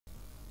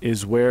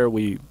is where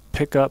we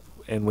pick up,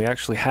 and we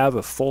actually have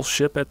a full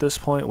ship at this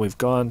point. We've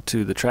gone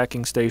to the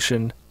tracking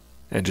station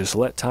and just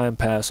let time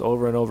pass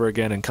over and over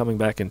again and coming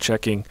back and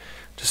checking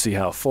to see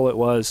how full it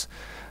was.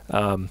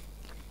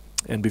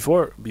 And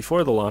before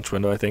the launch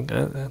window, I think,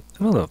 I don't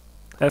know,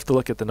 I have to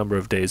look at the number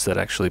of days that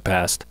actually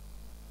passed.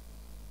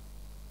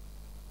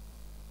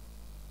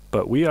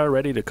 But we are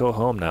ready to go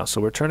home now,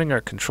 so we're turning our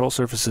control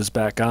surfaces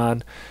back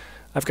on.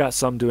 I've got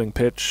some doing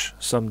pitch,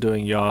 some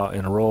doing yaw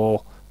and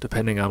roll,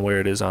 depending on where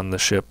it is on the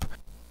ship.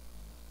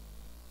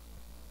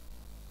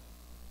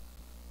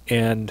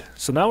 And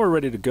so now we're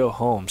ready to go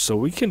home, so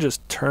we can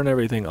just turn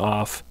everything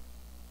off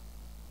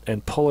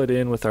and pull it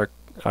in with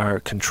our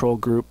control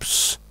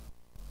groups.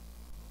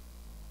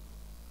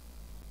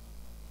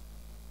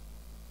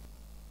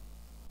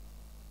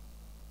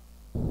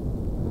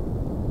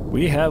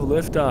 We have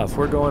liftoff.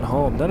 We're going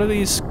home. None of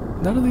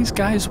these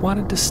guys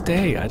wanted to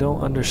stay. I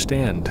don't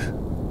understand.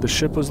 The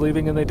ship was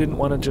leaving and they didn't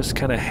want to just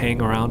kind of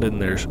hang around in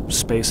their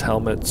space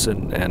helmets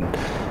and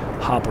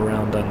hop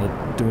around on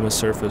the Duna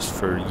surface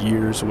for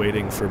years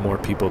waiting for more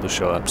people to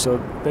show up. So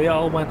they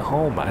all went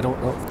home. I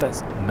don't know if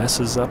that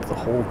messes up the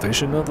whole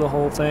vision of the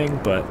whole thing,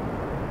 but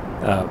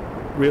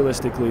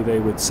realistically they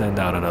would send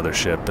out another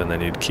ship and then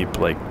you'd keep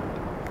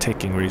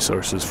taking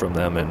resources from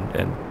them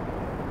and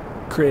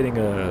creating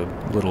a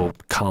little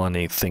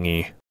colony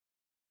thingy,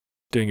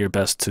 doing your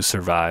best to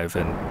survive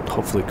and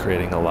hopefully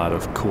creating a lot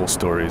of cool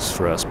stories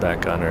for us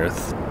back on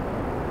Earth.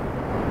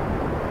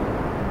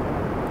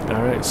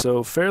 Alright,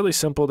 so fairly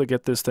simple to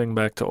get this thing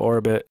back to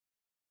orbit,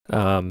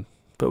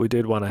 but we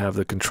did want to have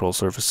the control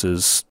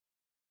surfaces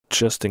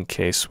just in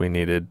case we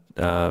needed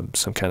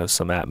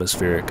some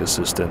atmospheric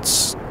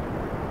assistance.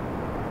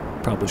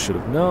 Probably should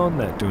have known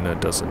that Duna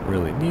doesn't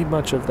really need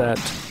much of that.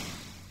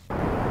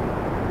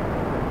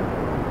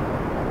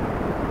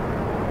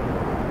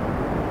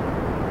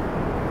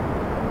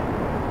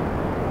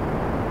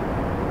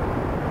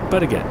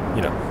 But again,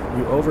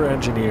 you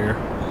over-engineer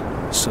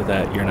so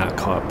that you're not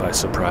caught by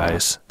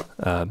surprise,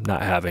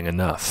 not having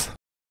enough.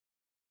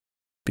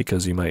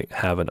 because you might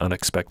have an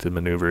unexpected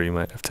maneuver you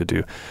might have to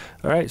do.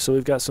 All right, so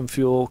we've got some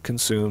fuel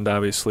consumed,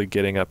 obviously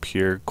getting up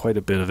here, quite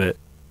a bit of it,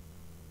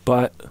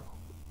 but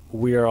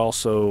we are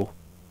also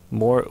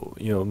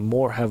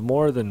have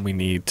more than we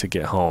need to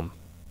get home.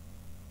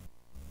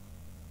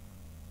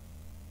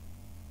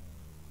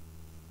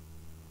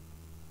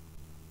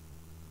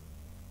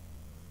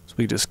 So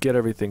we just get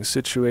everything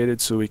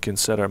situated so we can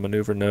set our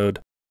maneuver node,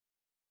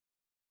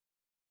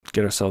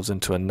 get ourselves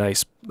into a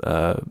nice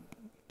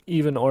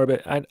even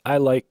orbit. I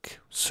like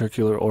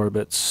circular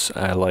orbits.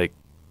 I like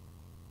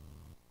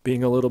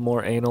being a little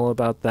more anal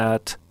about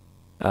that.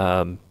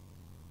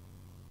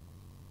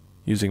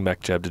 Using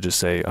MechJeb to just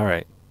say, all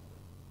right,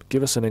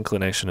 give us an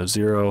inclination of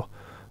 0.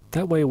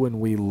 That way when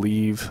we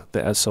leave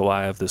the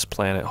SOI of this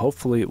planet,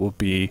 hopefully it will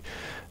be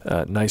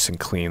nice and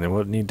clean. There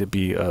won't need to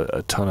be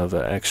a ton of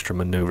extra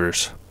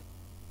maneuvers.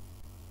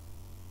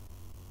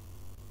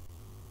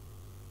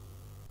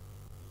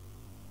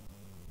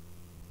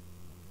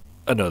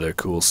 Another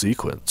cool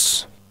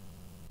sequence.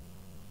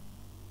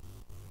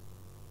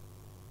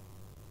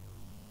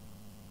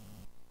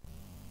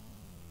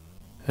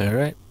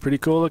 Alright, pretty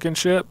cool looking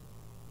ship.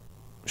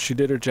 She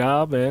did her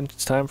job and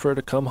it's time for her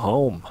to come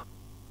home.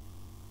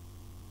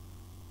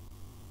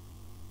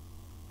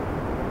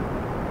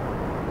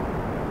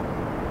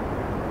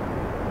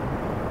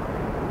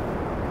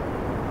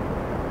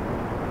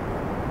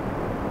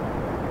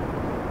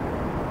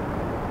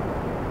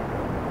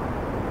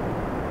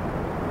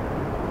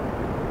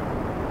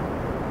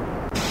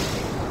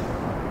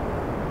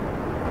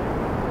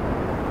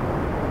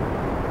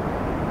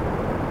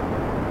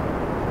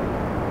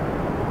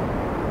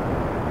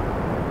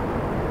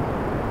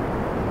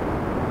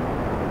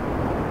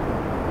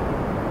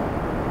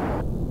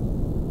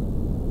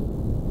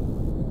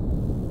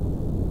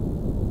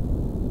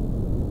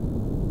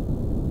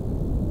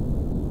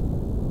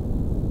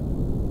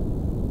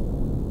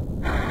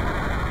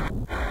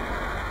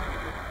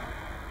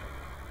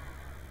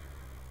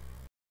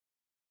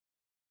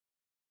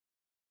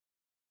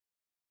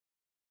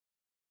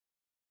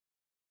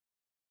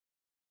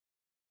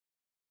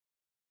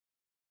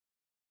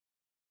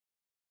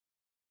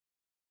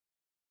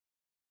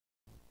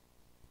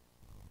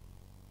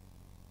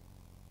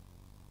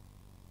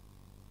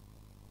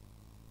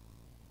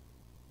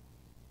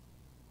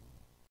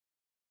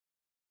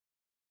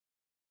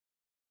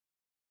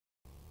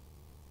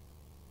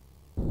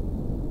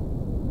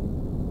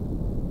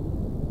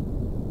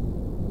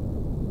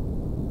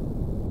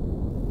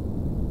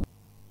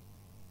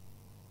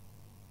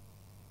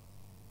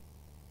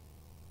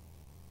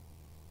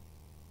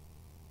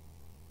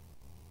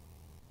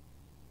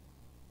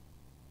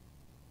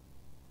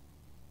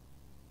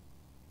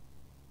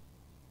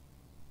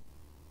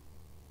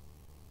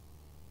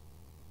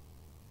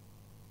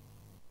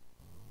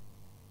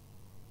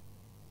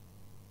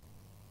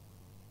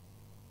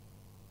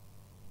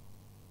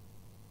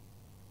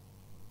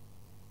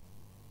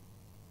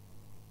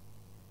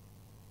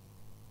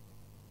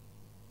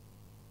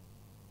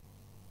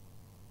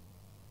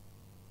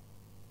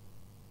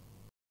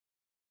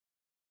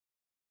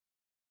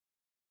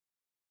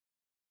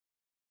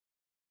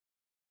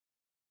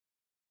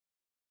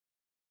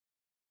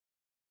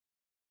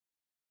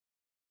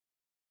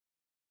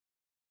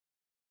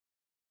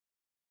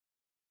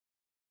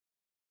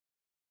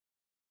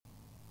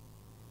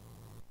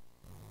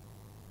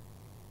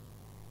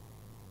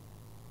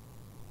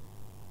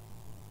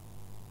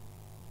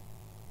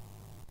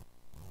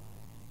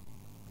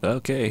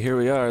 Okay, here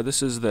we are.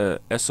 This is the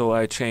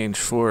SOI change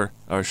for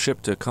our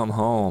ship to come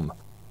home,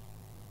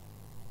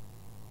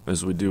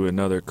 as we do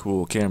another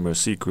cool camera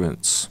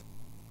sequence.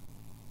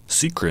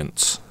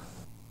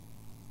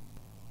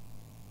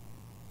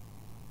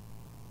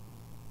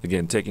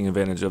 Again, taking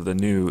advantage of the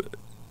new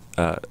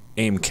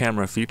aim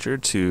camera feature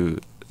to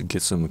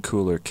get some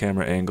cooler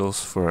camera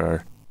angles for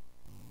our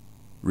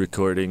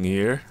recording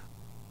here.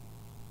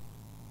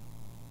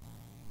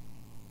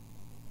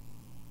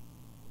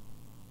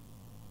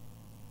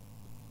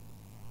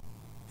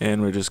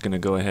 And we're just going to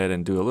go ahead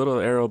and do a little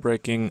aero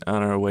braking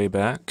on our way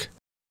back.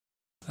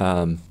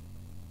 Of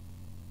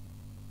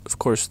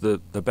course, the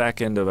back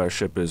end of our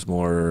ship is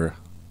more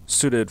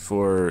suited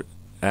for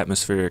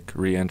atmospheric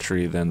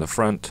re-entry than the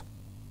front.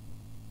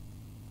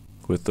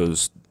 With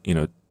those,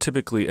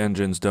 typically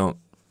engines don't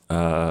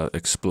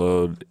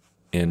explode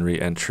in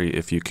re-entry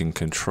if you can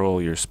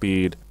control your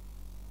speed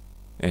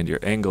and your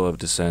angle of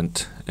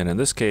descent. And in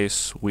this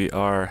case, we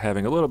are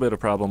having a little bit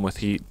of problem with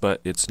heat, but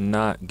it's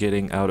not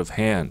getting out of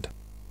hand.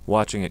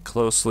 Watching it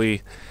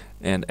closely,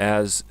 and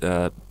as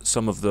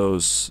some of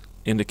those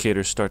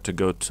indicators start to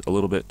go a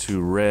little bit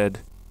too red,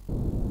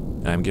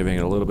 I'm giving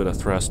it a little bit of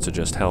thrust to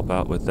just help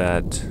out with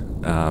that.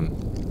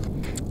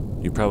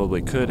 You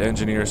probably could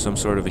engineer some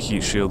sort of a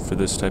heat shield for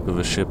this type of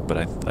a ship, but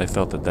I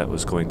felt that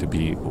was going to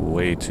be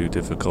way too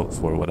difficult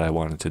for what I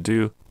wanted to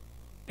do.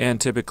 And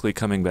typically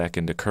coming back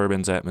into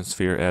Kerbin's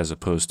atmosphere as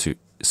opposed to,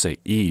 say,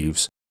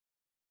 Eve's,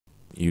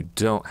 you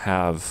don't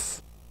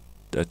have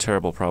a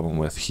terrible problem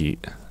with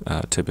heat,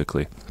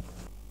 typically,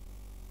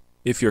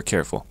 if you're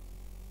careful.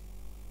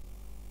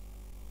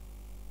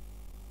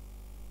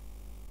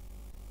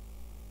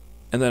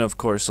 And then, of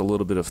course, a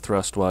little bit of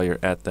thrust while you're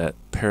at that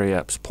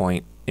periaps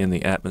point in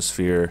the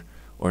atmosphere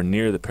or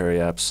near the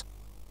periaps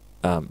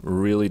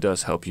really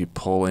does help you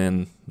pull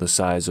in the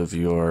size of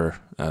your,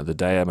 the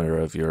diameter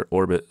of your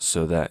orbit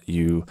so that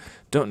you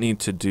don't need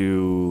to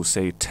do,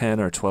 say, 10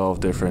 or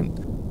 12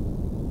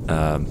 different,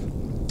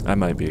 I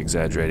might be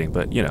exaggerating,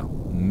 but, you know,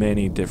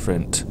 many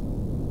different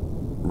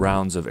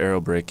rounds of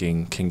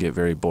aerobraking can get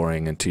very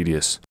boring and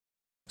tedious.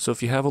 So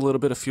if you have a little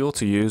bit of fuel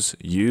to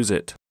use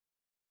it.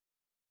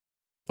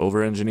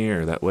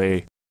 Over-engineer. That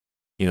way,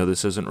 you know,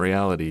 this isn't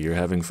reality. You're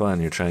having fun.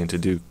 You're trying to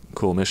do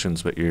cool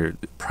missions, but you're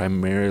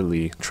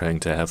primarily trying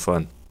to have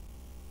fun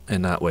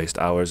and not waste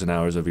hours and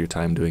hours of your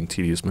time doing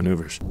tedious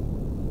maneuvers.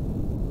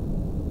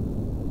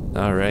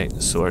 All right,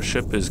 so our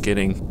ship is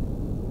getting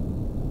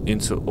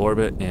into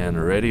orbit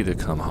and ready to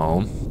come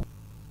home.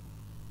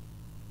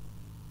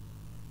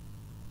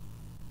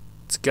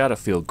 It's gotta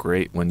feel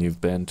great when you've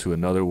been to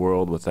another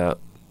world without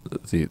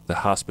the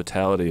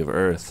hospitality of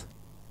Earth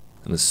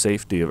and the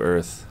safety of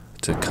Earth,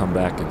 to come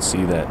back and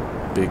see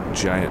that big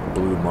giant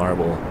blue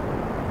marble,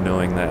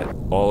 knowing that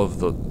all of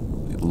the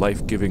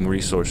life-giving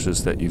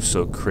resources that you've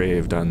so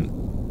craved on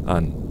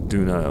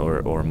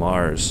Duna or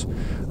Mars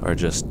are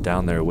just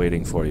down there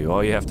waiting for you.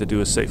 All you have to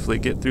do is safely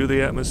get through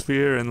the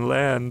atmosphere and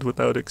land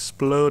without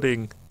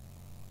exploding.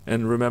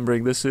 And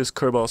remembering this is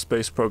Kerbal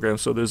space program,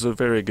 so there's a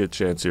very good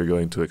chance you're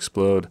going to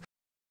explode.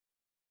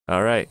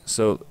 Alright,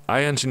 so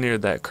I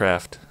engineered that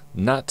craft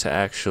not to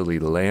actually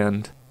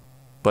land,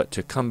 but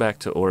to come back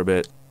to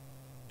orbit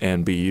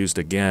and be used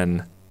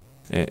again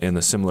in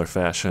a similar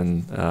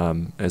fashion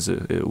as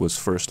it was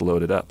first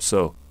loaded up.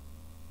 So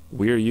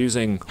we are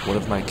using one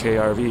of my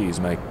KRVs,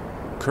 my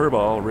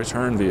Kerbal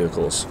return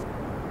vehicles.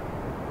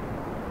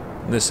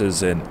 This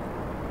is an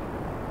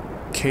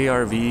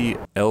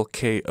KRV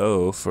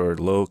LKO for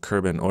low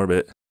Kerbin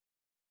orbit,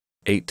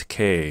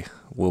 8K.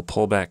 We'll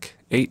pull back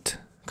 8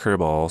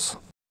 Kerbals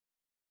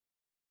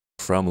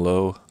from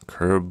low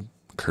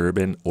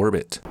Kerbin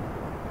orbit.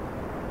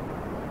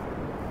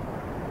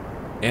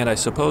 And I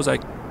suppose I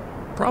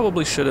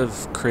probably should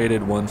have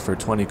created one for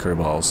 20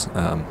 Kerbals,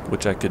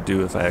 which I could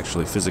do if I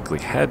actually physically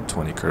had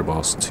 20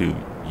 Kerbals to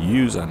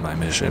use on my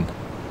mission.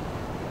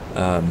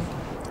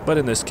 But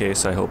in this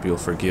case, I hope you'll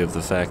forgive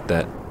the fact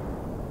that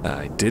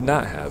I did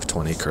not have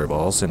 20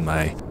 Kerbals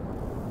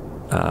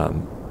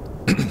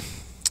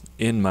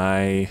in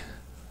my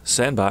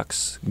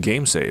sandbox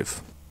game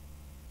save.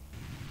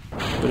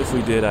 But if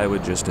we did, I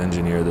would just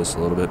engineer this a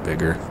little bit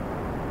bigger.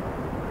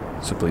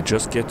 Simply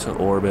just get to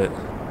orbit.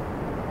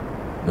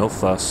 No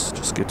fuss,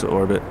 just get to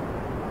orbit,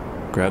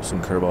 grab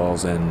some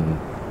Kerbals, and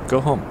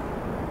go home.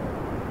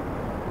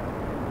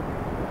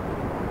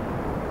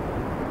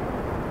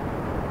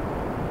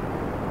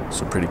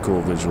 Some pretty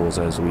cool visuals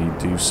as we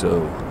do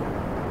so.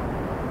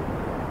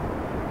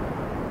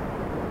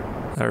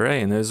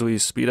 Alright, and as we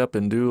speed up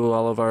and do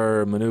all of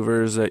our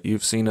maneuvers that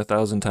you've seen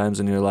 1,000 times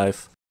in your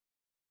life,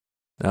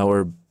 now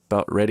we're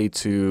about ready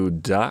to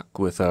dock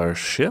with our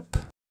ship.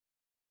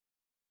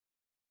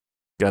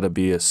 Gotta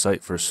be a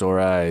sight for sore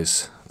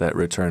eyes, that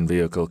return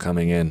vehicle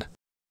coming in,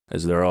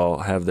 as they're all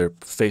have their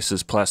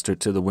faces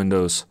plastered to the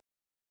windows.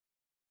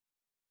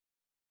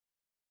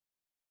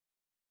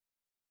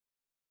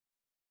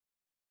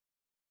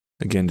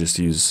 Again, just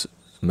use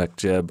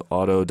MechJeb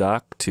Auto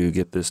Dock to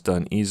get this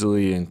done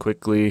easily and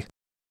quickly.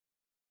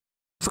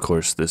 Of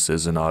course, this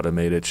is an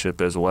automated ship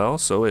as well,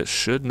 so it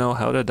should know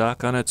how to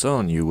dock on its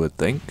own, you would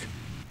think.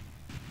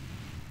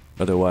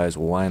 Otherwise,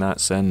 why not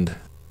send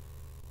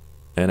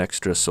an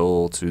extra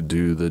soul to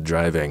do the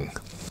driving?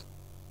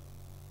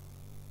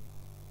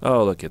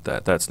 Oh, look at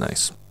that. That's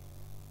nice.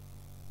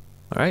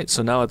 Alright,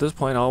 so now at this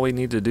point, all we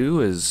need to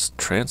do is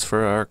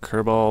transfer our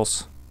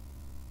Kerbals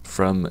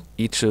from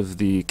each of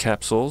the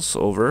capsules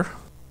over.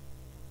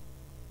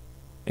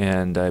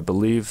 And I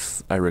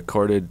believe I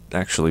recorded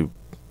actually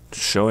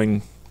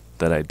showing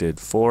that I did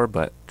 4,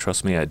 but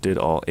trust me, I did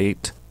all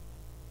 8.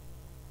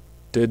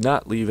 Did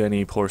not leave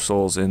any poor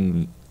souls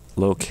in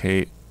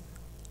LKO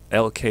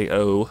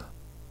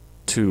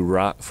to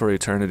rot for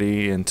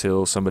eternity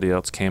until somebody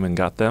else came and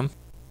got them.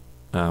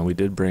 We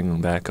did bring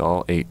back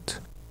all 8.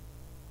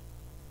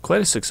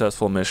 Quite a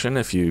successful mission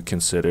if you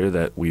consider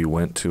that we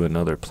went to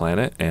another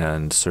planet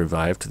and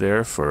survived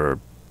there for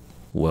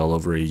well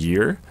over a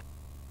year,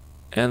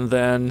 and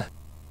then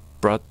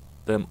brought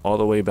them all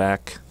the way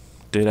back,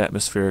 did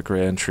atmospheric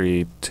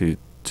re-entry to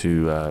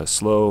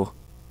slow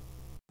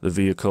the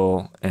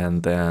vehicle,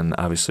 and then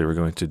obviously we're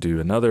going to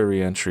do another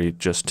re-entry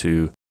just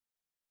to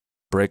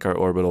break our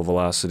orbital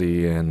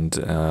velocity and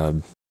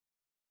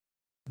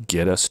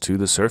get us to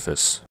the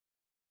surface.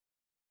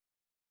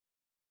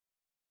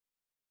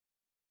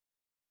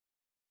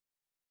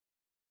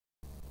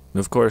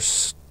 Of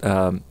course,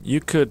 you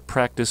could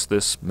practice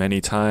this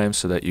many times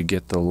so that you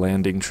get the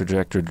landing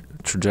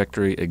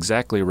trajectory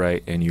exactly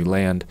right and you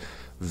land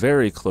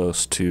very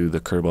close to the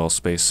Kerbal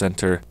Space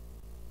Center.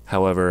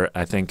 However,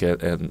 I think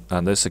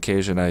on this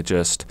occasion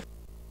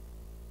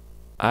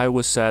I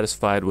was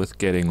satisfied with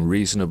getting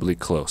reasonably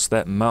close.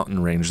 That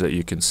mountain range that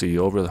you can see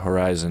over the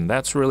horizon,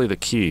 that's really the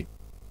key.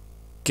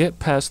 Get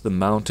past the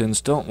mountains.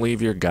 Don't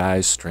leave your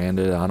guys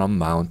stranded on a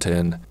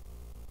mountain.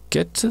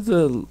 Get to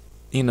the,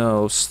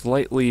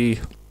 slightly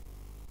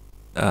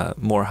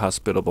more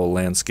hospitable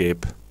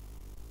landscape.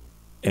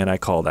 And I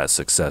call that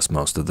success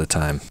most of the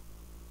time.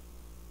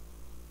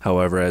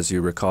 However, as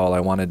you recall, I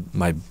wanted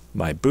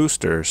my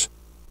boosters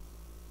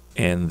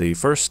in the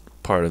first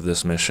part of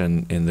this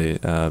mission, in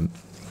the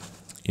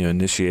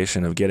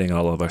initiation of getting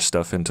all of our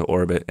stuff into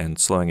orbit and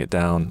slowing it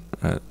down.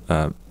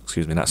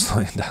 Not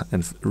slowing it down,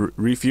 and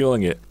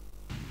refueling it.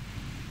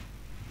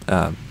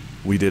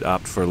 We did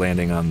opt for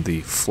landing on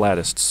the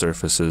flattest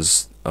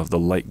surfaces of the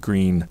light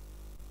green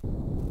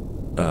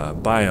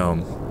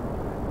biome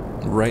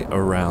right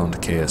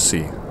around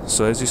KSC.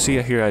 So as you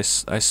see here, I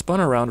spun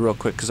around real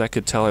quick because I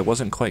could tell I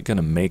wasn't quite going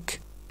to make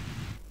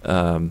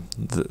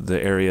the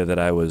area that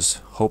I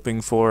was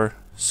hoping for.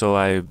 So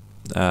I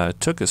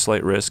took a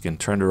slight risk and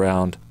turned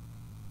around,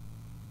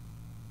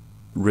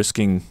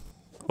 risking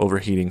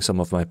overheating some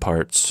of my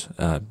parts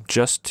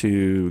just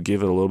to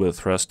give it a little bit of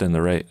thrust in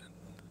the right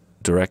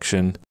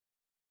direction.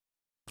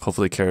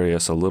 Hopefully carry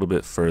us a little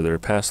bit further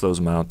past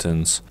those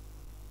mountains.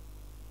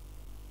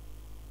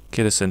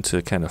 Get us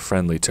into kind of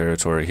friendly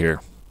territory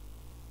here.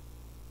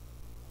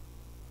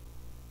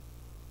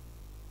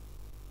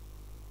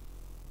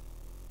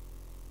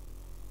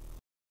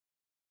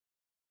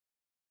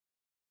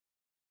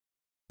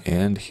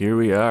 And here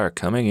we are,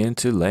 coming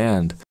into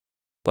land.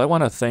 Well, I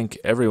want to thank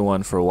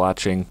everyone for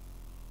watching.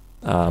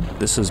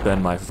 This has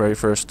been my very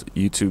first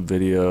YouTube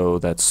video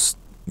that's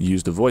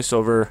used a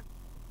voiceover,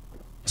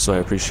 so I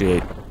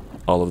appreciate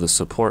all of the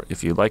support.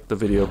 If you like the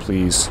video,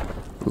 please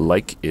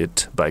like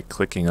it by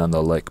clicking on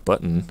the like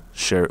button,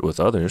 share it with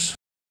others,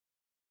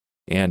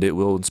 and it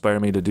will inspire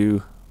me to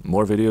do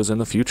more videos in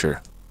the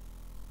future.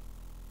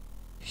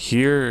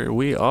 Here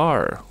we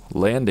are,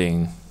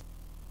 landing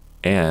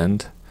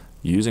and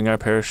using our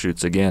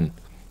parachutes again.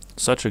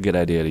 Such a good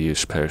idea to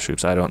use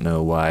parachutes. I don't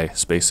know why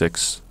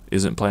SpaceX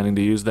isn't planning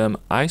to use them.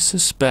 I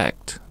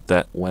suspect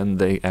that when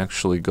they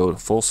actually go to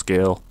full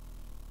scale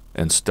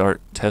and start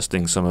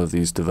testing some of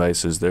these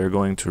devices, they're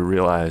going to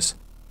realize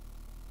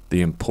the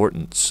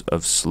importance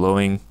of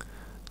slowing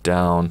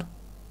down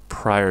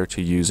prior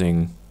to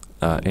using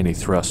any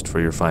thrust for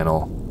your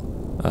final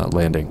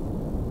landing.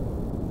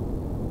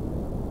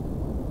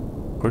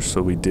 Of course,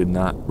 so we did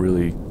not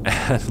really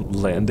add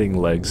landing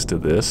legs to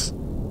this,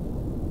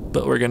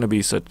 but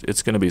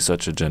it's going to be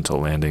such a gentle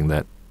landing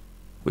that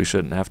we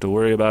shouldn't have to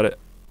worry about it.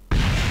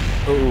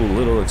 Oh,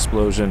 little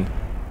explosion.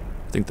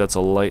 I think that's a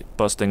light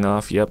busting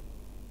off. Yep.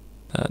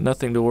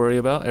 Nothing to worry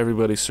about.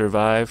 Everybody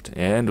survived,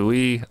 and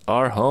we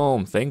are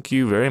home. Thank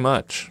you very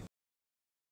much.